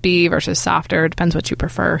crispy versus softer. Depends what you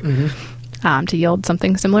prefer. To yield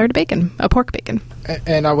something similar to bacon, a pork bacon.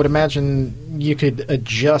 And I would imagine you could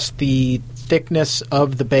adjust the thickness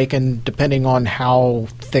of the bacon depending on how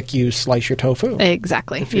thick you slice your tofu.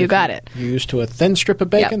 Exactly. You got it. You're used to a thin strip of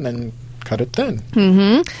bacon, then cut it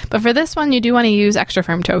thin. But for this one, you do want to use extra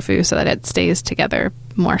firm tofu so that it stays together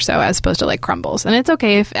more so, as opposed to like crumbles. And it's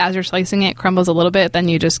okay if as you're slicing it crumbles a little bit, then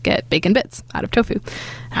you just get bacon bits out of tofu.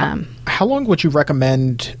 How long would you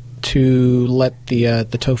recommend to let the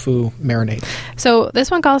tofu marinate? So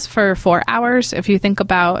this one calls for 4 hours. If you think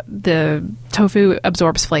about the tofu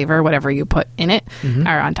absorbs flavor, whatever you put in it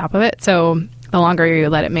or on top of it. So the longer you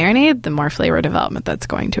let it marinate, the more flavor development that's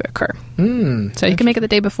going to occur. So you can make it the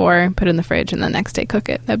day before, put it in the fridge, and the next day cook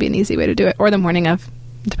it. That'd be an easy way to do it. Or the morning of,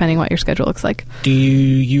 depending what your schedule looks like. Do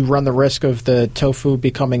you run the risk of the tofu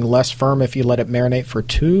becoming less firm if you let it marinate for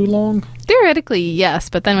too long? Theoretically, yes,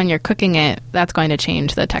 but then when you're cooking it, that's going to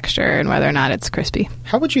change the texture and whether or not it's crispy.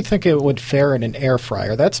 How would you think it would fare in an air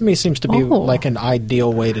fryer? That to me seems to be like an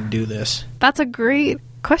ideal way to do this. That's a great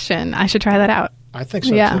question. I should try that out. I think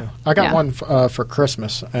so, too. I got one for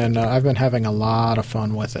Christmas, and I've been having a lot of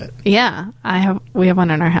fun with it. Yeah, we have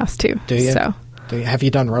one in our house, too. Do you? So. Have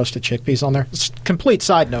you done roasted chickpeas on there? Complete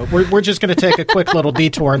side note. We're just going to take a quick little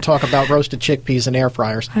detour and talk about roasted chickpeas and air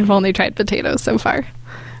fryers. I've only tried potatoes so far,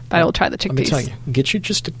 but I will try the chickpeas. Let me tell you, get you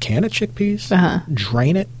just a can of chickpeas,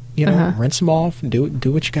 drain it, rinse them off, do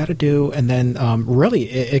what you got to do, and then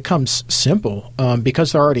really it comes simple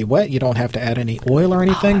because they're already wet. You don't have to add any oil or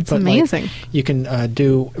anything. That's amazing. You can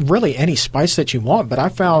do really any spice that you want. But I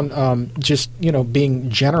found just being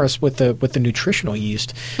generous with the nutritional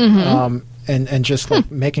yeast. And just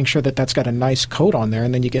like making sure that that's got a nice coat on there,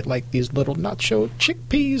 and then you get like these little nacho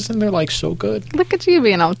chickpeas, and they're like so good. Look at you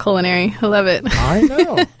being all culinary. I love it. I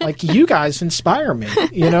know. Like, you guys inspire me.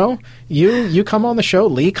 You come on the show.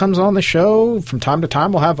 Lee comes on the show from time to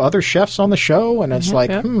time. We'll have other chefs on the show, and it's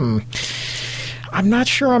I'm not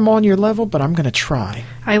sure I'm on your level, but I'm going to try.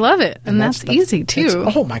 I love it. And that's easy, too.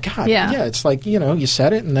 Oh, my God. Yeah, it's like, you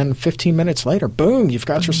set it, and then 15 minutes later, boom, you've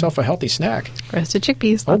got yourself a healthy snack. Roasted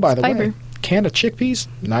chickpeas. Oh, by the fiber. way, can of chickpeas,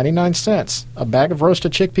 99 cents. A bag of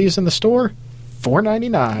roasted chickpeas in the store,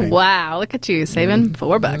 $4.99. Wow, look at you, saving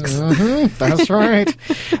 $4. That's right.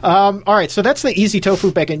 All right, so that's the easy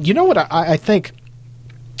tofu bacon. You know what I think?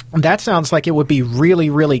 That sounds like it would be really,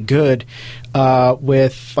 really good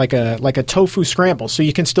with like a tofu scramble. So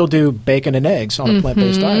you can still do bacon and eggs on a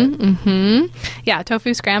plant-based diet. Yeah,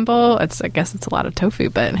 tofu scramble. I guess it's a lot of tofu,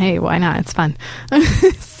 but hey, why not? It's fun.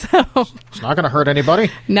 So it's not going to hurt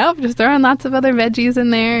anybody. Nope, just throw in lots of other veggies in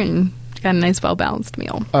there and got a nice, well-balanced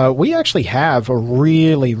meal. We actually have a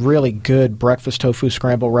really, really good breakfast tofu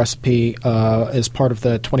scramble recipe as part of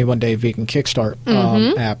the 21-Day Vegan Kickstart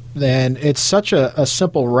app. And it's such a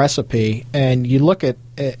simple recipe, and you look at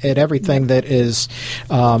everything that is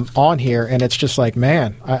on here, and it's just like,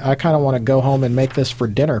 man, I kind of want to go home and make this for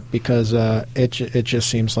dinner because it just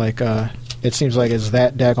seems like... It seems like it's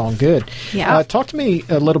that daggone good. Yeah. Talk to me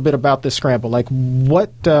a little bit about this scramble. Like,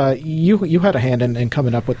 what you had a hand in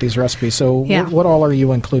coming up with these recipes. So, what all are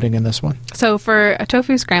you including in this one? So, for a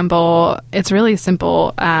tofu scramble, it's really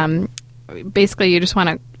simple. Basically, you just want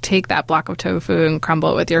to take that block of tofu and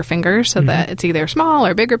crumble it with your fingers so that it's either small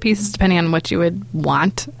or bigger pieces, depending on what you would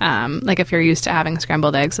want. Like, if you're used to having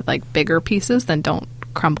scrambled eggs with like bigger pieces, then don't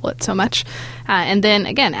crumble it so much. And then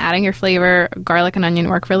again, adding your flavor. Garlic and onion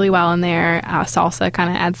work really well in there. Salsa kind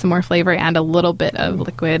of adds some more flavor and a little bit of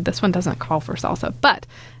liquid. This one doesn't call for salsa, but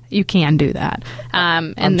you can do that.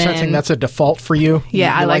 I'm sensing that's a default for you.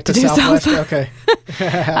 Yeah, I like to do Southwest?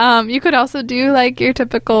 salsa. Okay. You could also do like your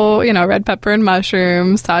typical, red pepper and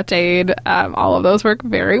mushrooms, sauteed. All of those work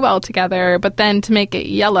very well together. But then to make it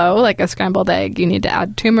yellow, like a scrambled egg, you need to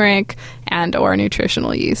add turmeric and or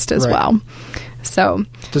nutritional yeast as well. So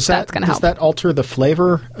that's going to help. Does that alter the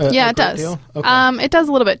flavor? Yeah, it does. Okay. It does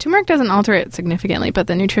a little bit. Turmeric doesn't alter it significantly, but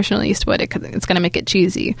the nutritional yeast would. It's going to make it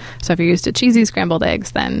cheesy. So if you're used to cheesy scrambled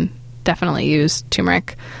eggs, then definitely use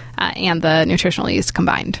turmeric and the nutritional yeast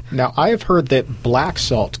combined. Now, I have heard that black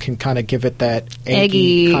salt can kind of give it that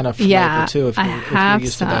eggy kind of flavor too. If I have you're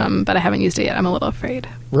used to that. but I haven't used it yet. I'm a little afraid.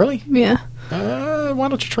 Really? Yeah. Why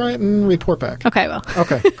don't you try it and report back? Okay, well.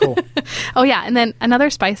 Okay, cool. Oh, yeah. And then another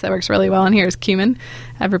spice that works really well in here is cumin.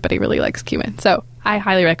 Everybody really likes cumin. So I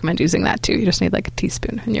highly recommend using that, too. You just need like a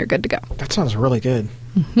teaspoon, and you're good to go. That sounds really good.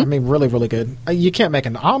 I mean, really, really good. You can't make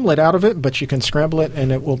an omelet out of it, but you can scramble it,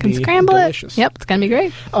 and it will be delicious. Yep, it's going to be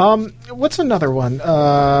great. What's another one?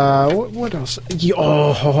 What else? Maggie.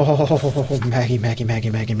 You're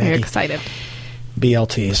excited.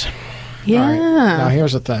 BLTs. Yeah. All right. Now,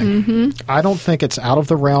 here's the thing. I don't think it's out of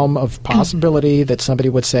the realm of possibility that somebody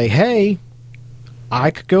would say, hey,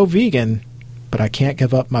 I could go vegan, but I can't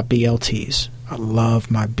give up my BLTs. I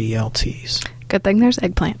love my BLTs. Good thing there's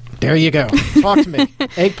eggplant. There you go. Talk to me.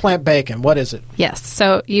 Eggplant bacon. What is it? Yes.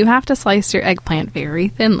 So you have to slice your eggplant very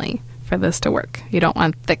thinly for this to work. You don't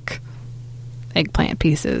want thick eggplant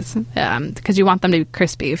pieces because you want them to be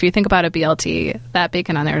crispy. If you think about a BLT, that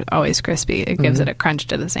bacon on there is always crispy. It gives it a crunch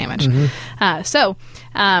to the sandwich.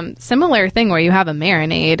 Similar thing where you have a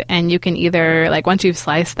marinade, and you can either, like, once you've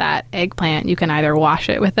sliced that eggplant, you can either wash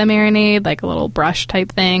it with the marinade, like a little brush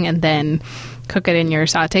type thing, and then cook it in your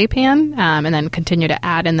saute pan, and then continue to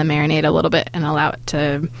add in the marinade a little bit and allow it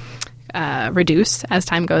to reduce as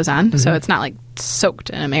time goes on. So it's not like soaked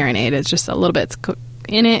in a marinade. It's just a little bit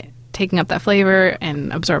in it, taking up that flavor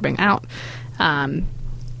and absorbing out. And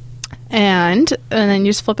then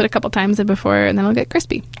you just flip it a couple times before, and then it'll get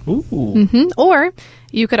crispy. Ooh. Or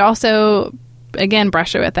you could also, again,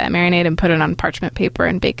 brush it with that marinade and put it on parchment paper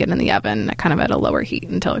and bake it in the oven kind of at a lower heat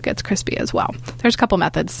until it gets crispy as well. There's a couple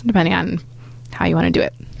methods depending on how you want to do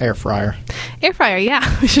it. Air fryer. Air fryer,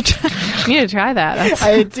 yeah. We should try. We need to try that.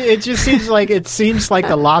 It just seems like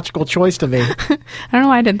the logical choice to me. I don't know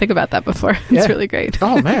why I didn't think about that before. It's really great.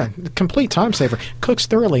 Oh man, complete time saver. Cooks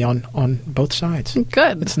thoroughly on both sides.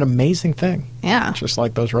 Good. It's an amazing thing. Yeah. Just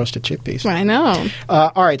like those roasted chickpeas. I know.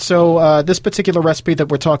 All right, so this particular recipe that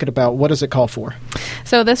we're talking about, what does it call for?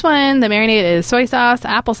 So this one, the marinade is soy sauce,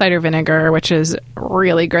 apple cider vinegar, which is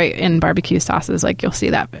really great in barbecue sauces. Like, you'll see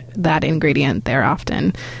that ingredient there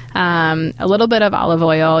often. A little bit of olive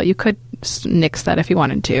oil. You could nix that if you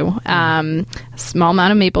wanted to. A small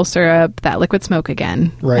amount of maple syrup, that liquid smoke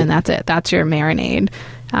again. Right. And that's it. That's your marinade.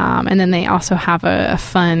 And then they also have a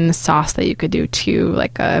fun sauce that you could do too,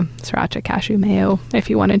 like a sriracha cashew mayo if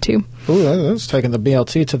you wanted to. Ooh, that's taking the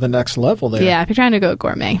BLT to the next level there. Yeah, if you're trying to go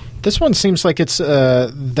gourmet. This one seems like it's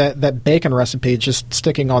that bacon recipe, just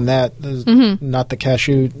sticking on that, not the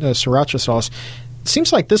cashew sriracha sauce. It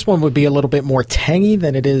seems like this one would be a little bit more tangy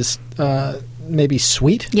than it is maybe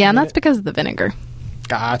sweet. Yeah, and that's because of the vinegar.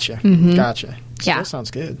 Gotcha. Still sounds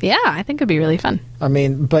good. Yeah, I think it'd be really fun. I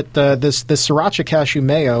mean, but this sriracha cashew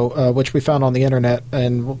mayo, which we found on the internet,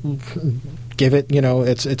 and give it,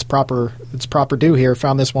 its proper due here.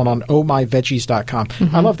 Found this one on ohmyveggies.com.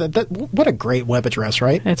 I love that. What a great web address,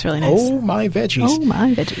 right? It's really nice. Oh my veggies. Oh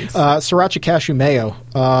my veggies. Sriracha cashew mayo,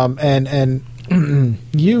 and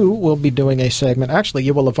you will be doing a segment. Actually,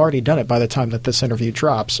 you will have already done it by the time that this interview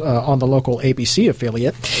drops on the local ABC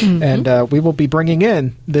affiliate. And we will be bringing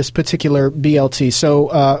in this particular BLT.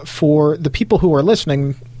 So for the people who are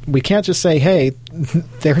listening, we can't just say, hey,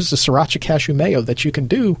 there's a sriracha cashew mayo that you can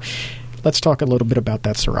do. Let's talk a little bit about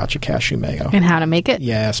that sriracha cashew mayo. And how to make it?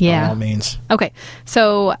 Yes, by all means. Okay.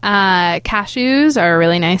 So cashews are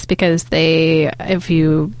really nice because if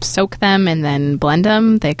you soak them and then blend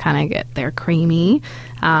them, they're creamy.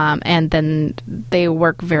 And then they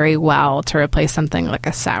work very well to replace something like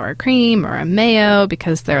a sour cream or a mayo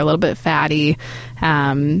because they're a little bit fatty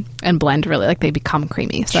and blend really, like they become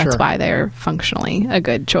creamy. So that's why they're functionally a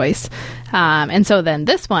good choice. And so then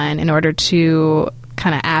this one, in order to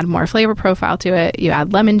kind of add more flavor profile to it, you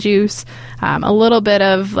add lemon juice, a little bit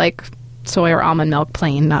of like soy or almond milk,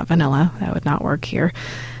 plain, not vanilla. That would not work here.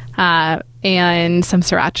 And some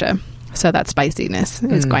sriracha. So that spiciness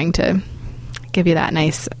is going to give you that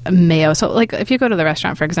nice mayo. So like if you go to the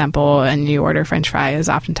restaurant, for example, and you order French fries,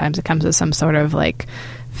 oftentimes it comes with some sort of like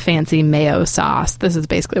fancy mayo sauce. This is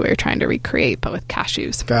basically what you're trying to recreate, but with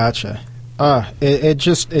cashews. Gotcha.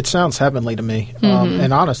 It sounds heavenly to me.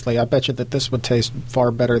 And honestly, I bet you that this would taste far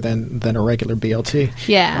better than a regular BLT.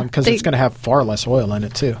 Yeah. Because it's going to have far less oil in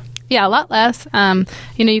it, too. Yeah, a lot less.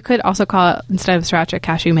 You could also call it, instead of sriracha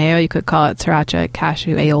cashew mayo, you could call it sriracha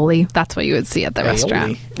cashew aioli. That's what you would see at the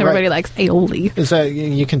restaurant. Everybody likes aioli. Is that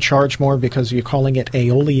you can charge more because you're calling it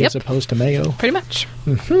aioli as opposed to mayo? Pretty much.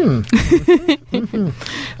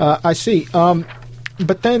 I see.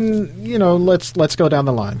 But then, let's go down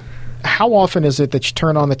the line. How often is it that you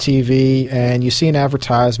turn on the TV and you see an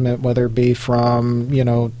advertisement, whether it be from,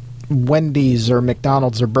 Wendy's or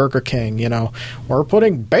McDonald's or Burger King, we're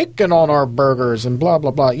putting bacon on our burgers and blah, blah,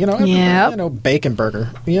 blah. Bacon burger.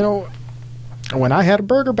 When I had a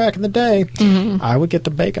burger back in the day, I would get the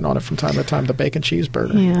bacon on it from time to time, the bacon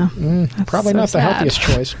cheeseburger. Yeah. Probably not the healthiest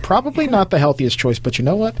choice. Probably not the healthiest choice, but you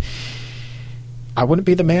know what? I wouldn't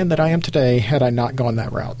be the man that I am today had I not gone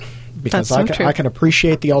that route. Because I can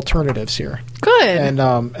appreciate the alternatives here. Good.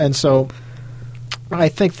 And so I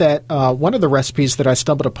think that one of the recipes that I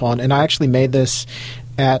stumbled upon, and I actually made this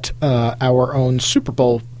at our own Super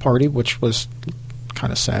Bowl party, which was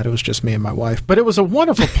kind of sad. It was just me and my wife. But it was a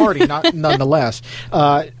wonderful party, nonetheless.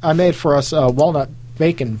 I made for us walnut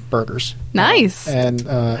bacon burgers. Nice. And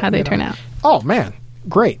how'd they turn out? Oh, man.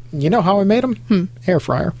 Great. You know how I made them? Air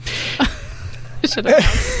fryer.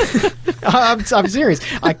 I'm serious.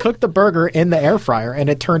 I cooked the burger in the air fryer, and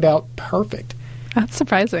it turned out perfect. That's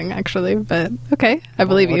surprising, actually, but okay, I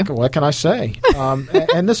believe you. What can I say?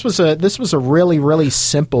 And this was a really, really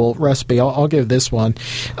simple recipe. I'll give this one.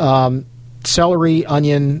 Celery,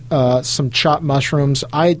 onion, some chopped mushrooms.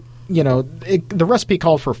 The recipe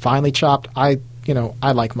called for finely chopped. I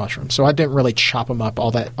like mushrooms, so I didn't really chop them up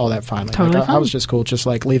all that finely. Totally I was just cool, just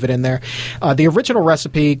like leave it in there. The original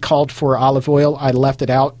recipe called for olive oil. I left it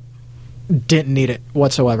out. Didn't need it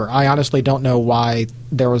whatsoever. I honestly don't know why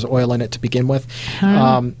there was oil in it to begin with.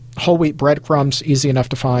 Whole wheat breadcrumbs, easy enough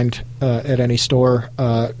to find at any store.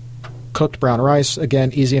 Cooked brown rice,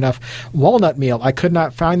 again, easy enough. Walnut meal, I could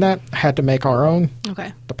not find that. Had to make our own.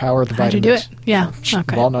 Okay. The power of the How'd Vitamix. you do it? Yeah.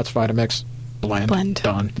 Okay. Walnuts, Vitamix, blend.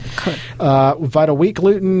 Done. Good. Vital wheat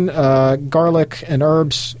gluten, garlic, and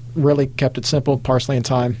herbs. Really kept it simple. Parsley and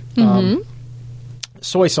thyme.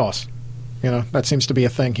 Soy sauce. That seems to be a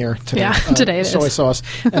thing here today. Yeah, today it soy is. sauce.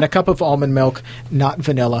 And a cup of almond milk, not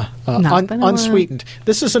vanilla. Not vanilla. Unsweetened.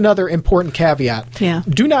 This is another important caveat. Yeah.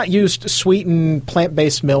 Do not use sweetened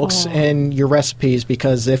plant-based milks in your recipes,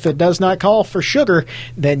 because if it does not call for sugar,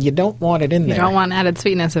 then you don't want it in there. You don't want added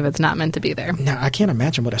sweetness if it's not meant to be there. Now, I can't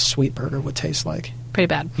imagine what a sweet burger would taste like. Pretty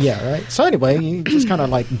bad. Yeah, right. So anyway, you just kind of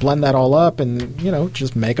like blend that all up and,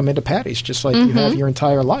 just make them into patties, just like you have your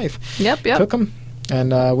entire life. Yep. Cook them.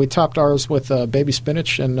 And we topped ours with baby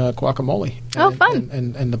spinach and guacamole. Oh, fun.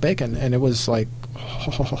 And the bacon. And it was like...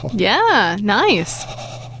 Yeah, nice.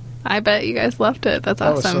 I bet you guys loved it. That's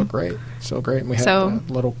awesome. That was so great. So great. And we had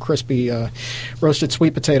little crispy roasted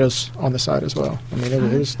sweet potatoes on the side as well. I mean,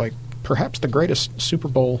 it was like perhaps the greatest Super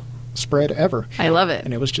Bowl spread ever. I love it.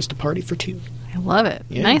 And it was just a party for two. I love it.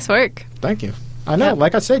 Yeah. Nice work. Thank you. I know. Yep.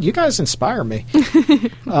 Like I said, you guys inspire me.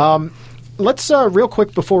 Let's real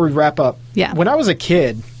quick before we wrap up. Yeah. When I was a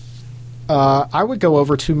kid, I would go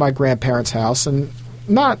over to my grandparents' house, and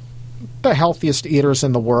not the healthiest eaters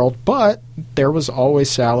in the world, but there was always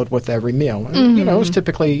salad with every meal. And, it was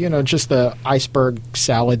typically, just the iceberg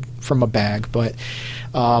salad from a bag, but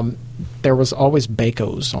there was always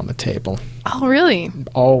Bacos on the table. Oh, really?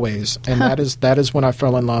 Always. And that is when I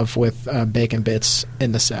fell in love with bacon bits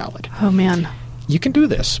in the salad. Oh, man. You can do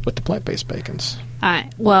this with the plant-based bacons.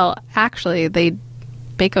 Well, actually,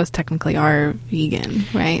 Bacos technically are vegan,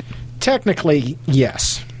 right? Technically,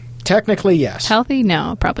 yes. Healthy?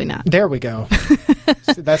 No, probably not. There we go.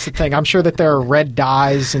 So that's the thing. I'm sure that there are red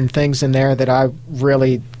dyes and things in there that I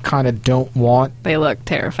really kind of don't want. They look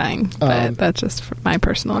terrifying, but that's just my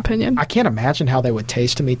personal opinion. I can't imagine how they would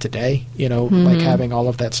taste to me today, like having all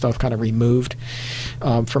of that stuff kind of removed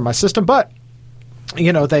from my system. But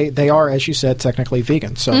they are, as you said, technically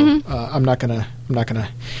vegan. So I'm not gonna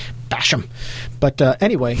bash them. But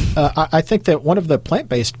anyway, I think that one of the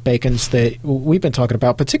plant-based bacons that we've been talking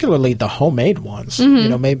about, particularly the homemade ones,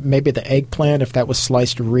 maybe the eggplant, if that was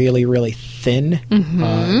sliced really, really thin,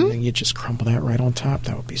 and you just crumble that right on top,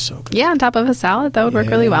 that would be so good. Yeah, on top of a salad, that would work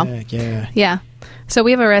really well. Yeah. So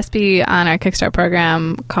we have a recipe on our Kickstart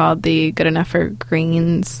program called the Good Enough for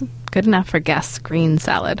Guests green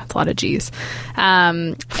salad. It's a lot of G's.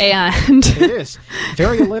 And it is.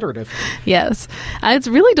 Very alliterative. Yes. It's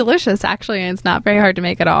really delicious, actually, and it's not very hard to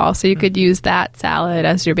make at all. So you could use that salad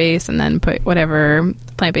as your base and then put whatever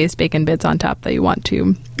plant-based bacon bits on top that you want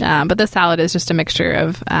to. But the salad is just a mixture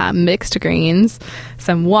of mixed greens,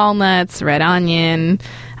 some walnuts, red onion,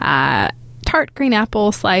 tart green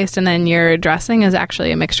apple sliced, and then your dressing is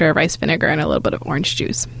actually a mixture of rice vinegar and a little bit of orange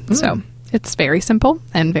juice. So it's very simple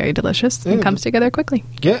and very delicious and comes together quickly.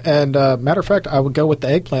 Yeah, and matter of fact, I would go with the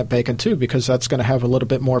eggplant bacon too, because that's going to have a little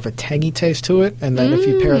bit more of a tangy taste to it. And then if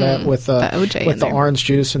you pair that with the orange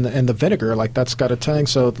juice and the vinegar, like that's got a tang.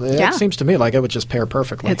 So it seems to me like it would just pair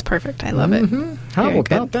perfectly. It's perfect. I love it. How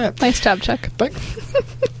about that? Nice job, Chuck.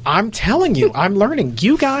 I'm telling you, I'm learning.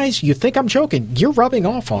 You guys, you think I'm joking. You're rubbing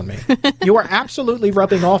off on me. You are absolutely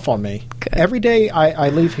rubbing off on me. Good. Every day I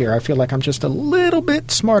leave here, I feel like I'm just a little bit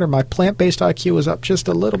smarter. My plant-based IQ is up just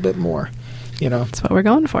a little bit more. That's what we're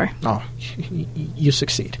going for. Oh, you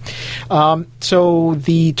succeed. So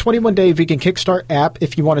the 21-Day Vegan Kickstart app,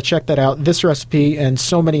 if you want to check that out, this recipe and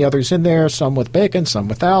so many others in there, some with bacon, some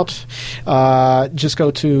without. Just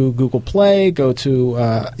go to Google Play, go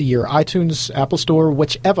to your iTunes, Apple Store,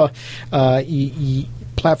 whichever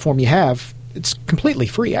platform you have. It's a completely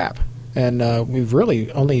free app. And we've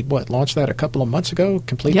really only, launched that a couple of months ago,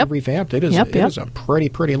 completely revamped. It is a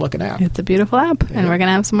pretty looking app. It's a beautiful app, and we're going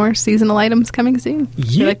to have some more seasonal items coming soon.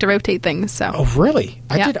 We like to rotate things. So. Oh, really?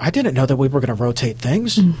 I didn't know that we were going to rotate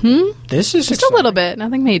things. Mm-hmm. This is just exciting. A little bit,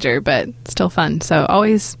 nothing major, but still fun. So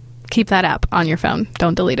always keep that app on your phone.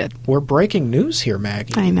 Don't delete it. We're breaking news here,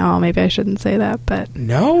 Maggie. I know. Maybe I shouldn't say that, but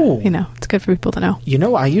No. it's good for people to know.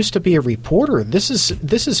 I used to be a reporter. This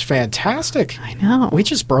is fantastic. I know. We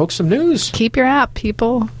just broke some news. Keep your app,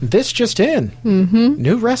 people. This just in. Mm-hmm.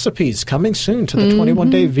 New recipes coming soon to the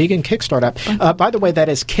 21-day vegan Kickstart app. By the way, that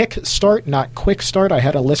is Kickstart, not Quick Start. I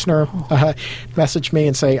had a listener message me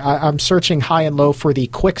and say, I'm searching high and low for the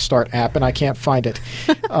Quick Start app, and I can't find it.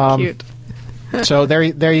 Cute. So there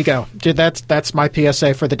you go. Dude, that's my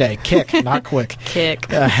PSA for the day. Kick, not quick. Kick.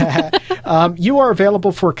 You are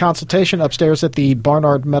available for consultation upstairs at the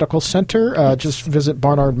Barnard Medical Center. Just visit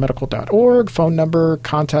barnardmedical.org. Phone number,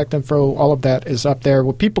 contact info, all of that is up there.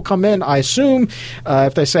 When people come in, I assume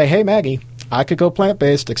if they say, "Hey, Maggie, I could go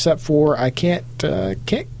plant-based, except for I can't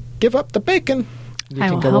give up the bacon." You I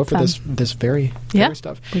can will go help over them. this very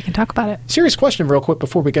stuff. We can talk about it. Serious question real quick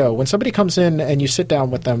before we go. When somebody comes in and you sit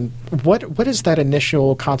down with them, what is that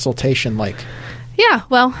initial consultation like? Yeah,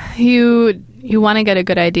 well, you want to get a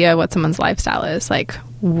good idea of what someone's lifestyle is, like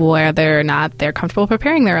whether or not they're comfortable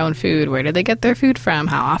preparing their own food, where do they get their food from,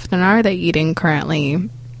 how often are they eating currently,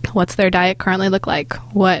 what's their diet currently look like,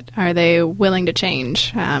 what are they willing to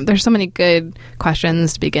change. There's so many good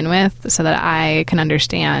questions to begin with so that I can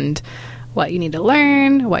understand what you need to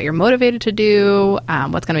learn, what you're motivated to do,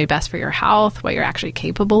 what's going to be best for your health, what you're actually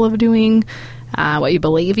capable of doing, what you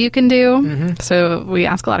believe you can do. Mm-hmm. So we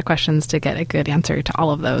ask a lot of questions to get a good answer to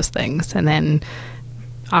all of those things, and then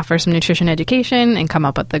offer some nutrition education and come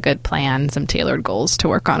up with a good plan, some tailored goals to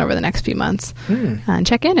work on over the next few months, and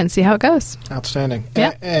check in and see how it goes. Outstanding.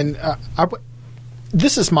 Yeah. And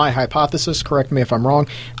this is my hypothesis. Correct me if I'm wrong.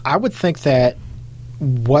 I would think that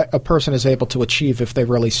what a person is able to achieve if they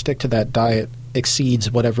really stick to that diet exceeds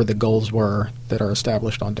whatever the goals were that are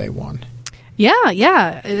established on day one.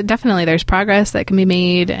 Yeah, definitely. There's progress that can be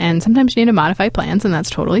made, and sometimes you need to modify plans, and that's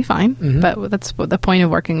totally fine. Mm-hmm. But that's what the point of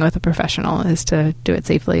working with a professional is, to do it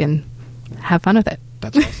safely and have fun with it.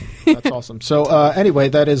 That's awesome. That's awesome. So anyway,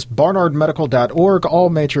 that is barnardmedical.org. All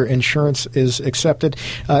major insurance is accepted.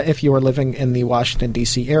 If you are living in the Washington,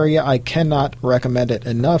 D.C. area, I cannot recommend it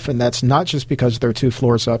enough, and that's not just because they're 2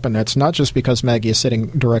 floors up, and that's not just because Maggie is sitting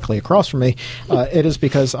directly across from me. It is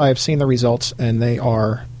because I have seen the results, and they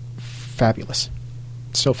are fabulous.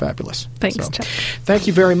 So fabulous. Thanks, Chuck. Thank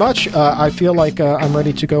you very much. I feel like I'm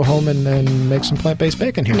ready to go home and make some plant-based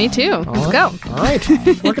bacon here. Me too. Let's go. All right.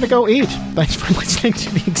 We're going to go eat. Thanks for listening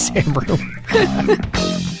to the Exam Room.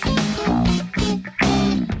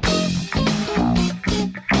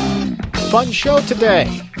 Fun show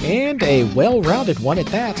today, and a well-rounded one at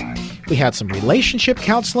that. We had some relationship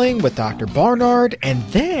counseling with Dr. Barnard, and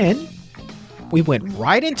then we went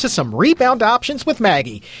right into some rebound options with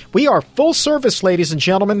Maggie. We are full service, ladies and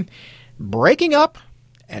gentlemen, breaking up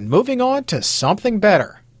and moving on to something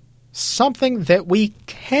better, something that we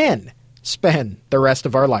can spend the rest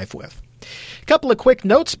of our life with. A couple of quick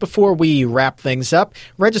notes before we wrap things up.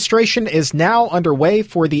 Registration is now underway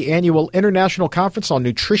for the annual International Conference on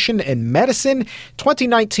Nutrition and Medicine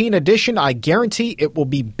 2019 edition. I guarantee it will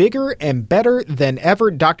be bigger and better than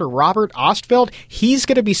ever. Dr. Robert Ostfeld, he's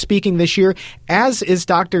going to be speaking this year, as is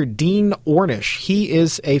Dr. Dean Ornish. He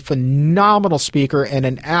is a phenomenal speaker and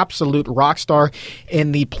an absolute rock star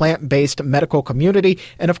in the plant-based medical community.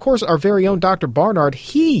 And of course, our very own Dr. Barnard,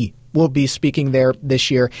 he will be speaking there this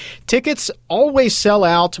year. Tickets always sell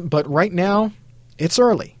out, but right now, it's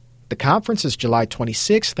early. The conference is July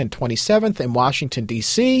 26th and 27th in Washington,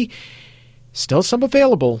 D.C. Still some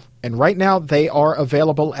available, and right now they are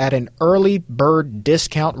available at an early bird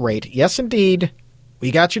discount rate. Yes, indeed. We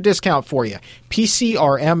got your discount for you.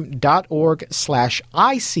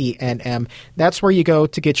 PCRM.org/ICNM. That's where you go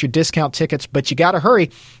to get your discount tickets, but you got to hurry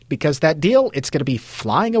because that deal, it's going to be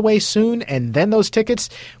flying away soon, and then those tickets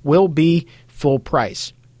will be full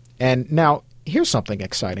price. And now, here's something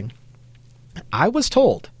exciting. I was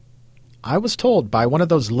told by one of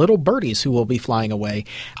those little birdies who will be flying away,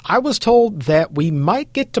 I was told that we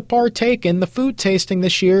might get to partake in the food tasting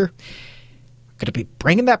this year. Going to be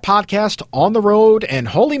bringing that podcast on the road, and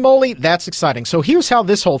holy moly, that's exciting. So here's how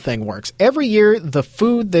this whole thing works. Every year, the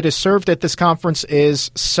food that is served at this conference is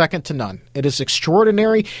second to none. It is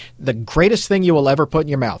extraordinary, the greatest thing you will ever put in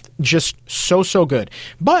your mouth. Just so good.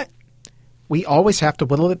 But we always have to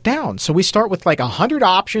whittle it down. So we start with like 100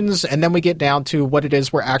 options, and then we get down to what it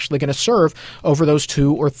is we're actually going to serve over those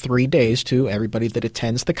 2 or 3 days to everybody that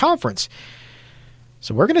attends the conference.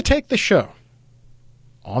 So we're going to take the show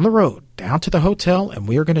on the road down to the hotel, and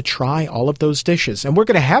we are going to try all of those dishes. And we're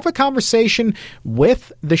going to have a conversation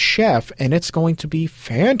with the chef, and it's going to be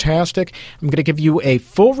fantastic. I'm going to give you a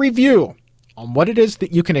full review on what it is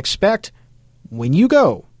that you can expect when you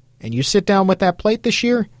go and you sit down with that plate this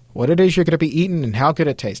year, what it is you're going to be eating and how good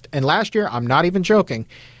it tastes. And last year, I'm not even joking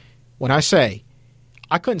when I say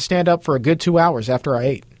I couldn't stand up for a good 2 hours after I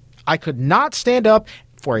ate. I could not stand up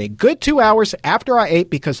for a good 2 hours after I ate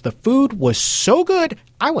because the food was so good,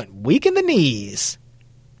 I went weak in the knees.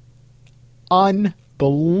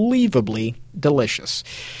 Unbelievably delicious.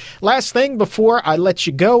 Last thing before I let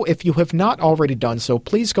you go, if you have not already done so,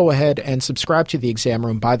 please go ahead and subscribe to The Exam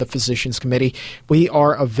Room by the Physicians Committee. We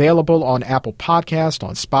are available on Apple Podcast,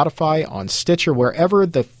 on Spotify, on Stitcher, wherever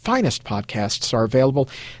the finest podcasts are available.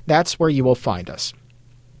 That's where you will find us.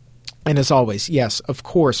 And as always, yes, of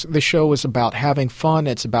course, the show is about having fun.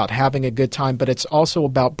 It's about having a good time, but it's also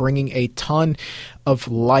about bringing a ton of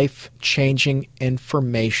life-changing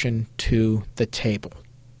information to the table.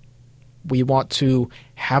 We want to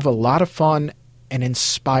have a lot of fun and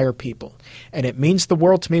inspire people. And it means the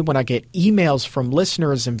world to me when I get emails from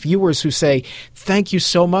listeners and viewers who say, thank you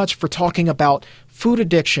so much for talking about food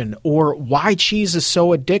addiction, or why cheese is so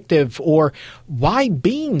addictive, or why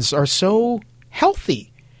beans are so healthy.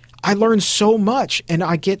 I learn so much and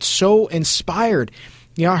I get so inspired.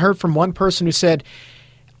 You know, I heard from one person who said,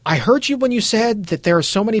 I heard you when you said that there are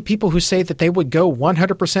so many people who say that they would go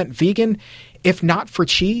 100% vegan if not for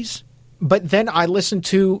cheese. But then I listened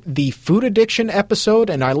to the food addiction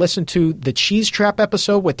episode and I listened to the cheese trap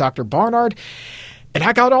episode with Dr. Barnard, and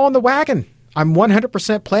I got on the wagon. I'm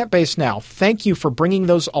 100% plant-based now. Thank you for bringing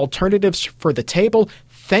those alternatives for the table.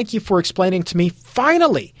 Thank you for explaining to me,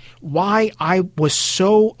 finally, why I was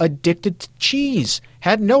so addicted to cheese.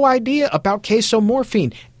 Had no idea about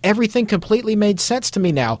casomorphine. Everything completely made sense to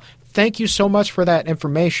me now. Thank you so much for that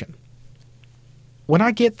information. When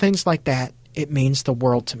I get things like that, it means the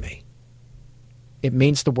world to me. It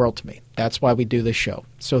means the world to me. That's why we do this show.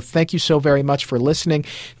 So thank you so very much for listening.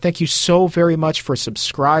 Thank you so very much for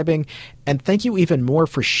subscribing. And thank you even more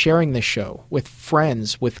for sharing this show with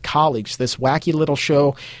friends, with colleagues, this wacky little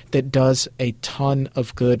show that does a ton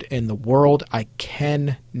of good in the world. I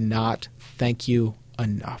cannot thank you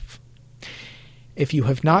enough. If you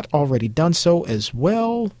have not already done so as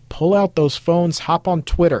well, pull out those phones, hop on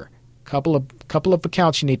Twitter. Couple of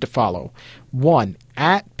accounts you need to follow. One,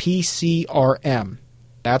 @PCRM.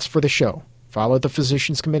 That's for the show. Follow the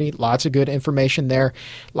Physicians Committee. Lots of good information there.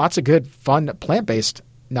 Lots of good, fun, plant-based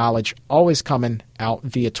knowledge always coming out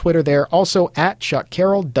via Twitter there. Also,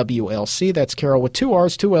 @ChuckCarroll, WLC. That's Carroll with 2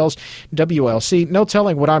 R's, 2 L's, WLC. No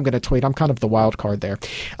telling what I'm going to tweet. I'm kind of the wild card there.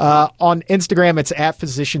 On Instagram, it's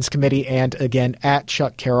 @Physicians Committee, and again,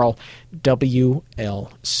 @ChuckCarroll,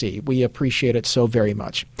 WLC. We appreciate it so very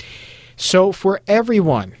much. So for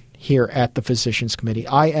everyone here at the Physicians Committee,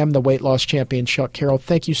 I am the weight loss champion, Chuck Carroll.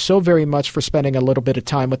 Thank you so very much for spending a little bit of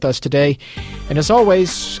time with us today. And as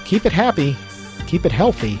always, keep it happy, keep it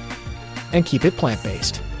healthy, and keep it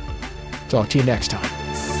plant-based. Talk to you next time.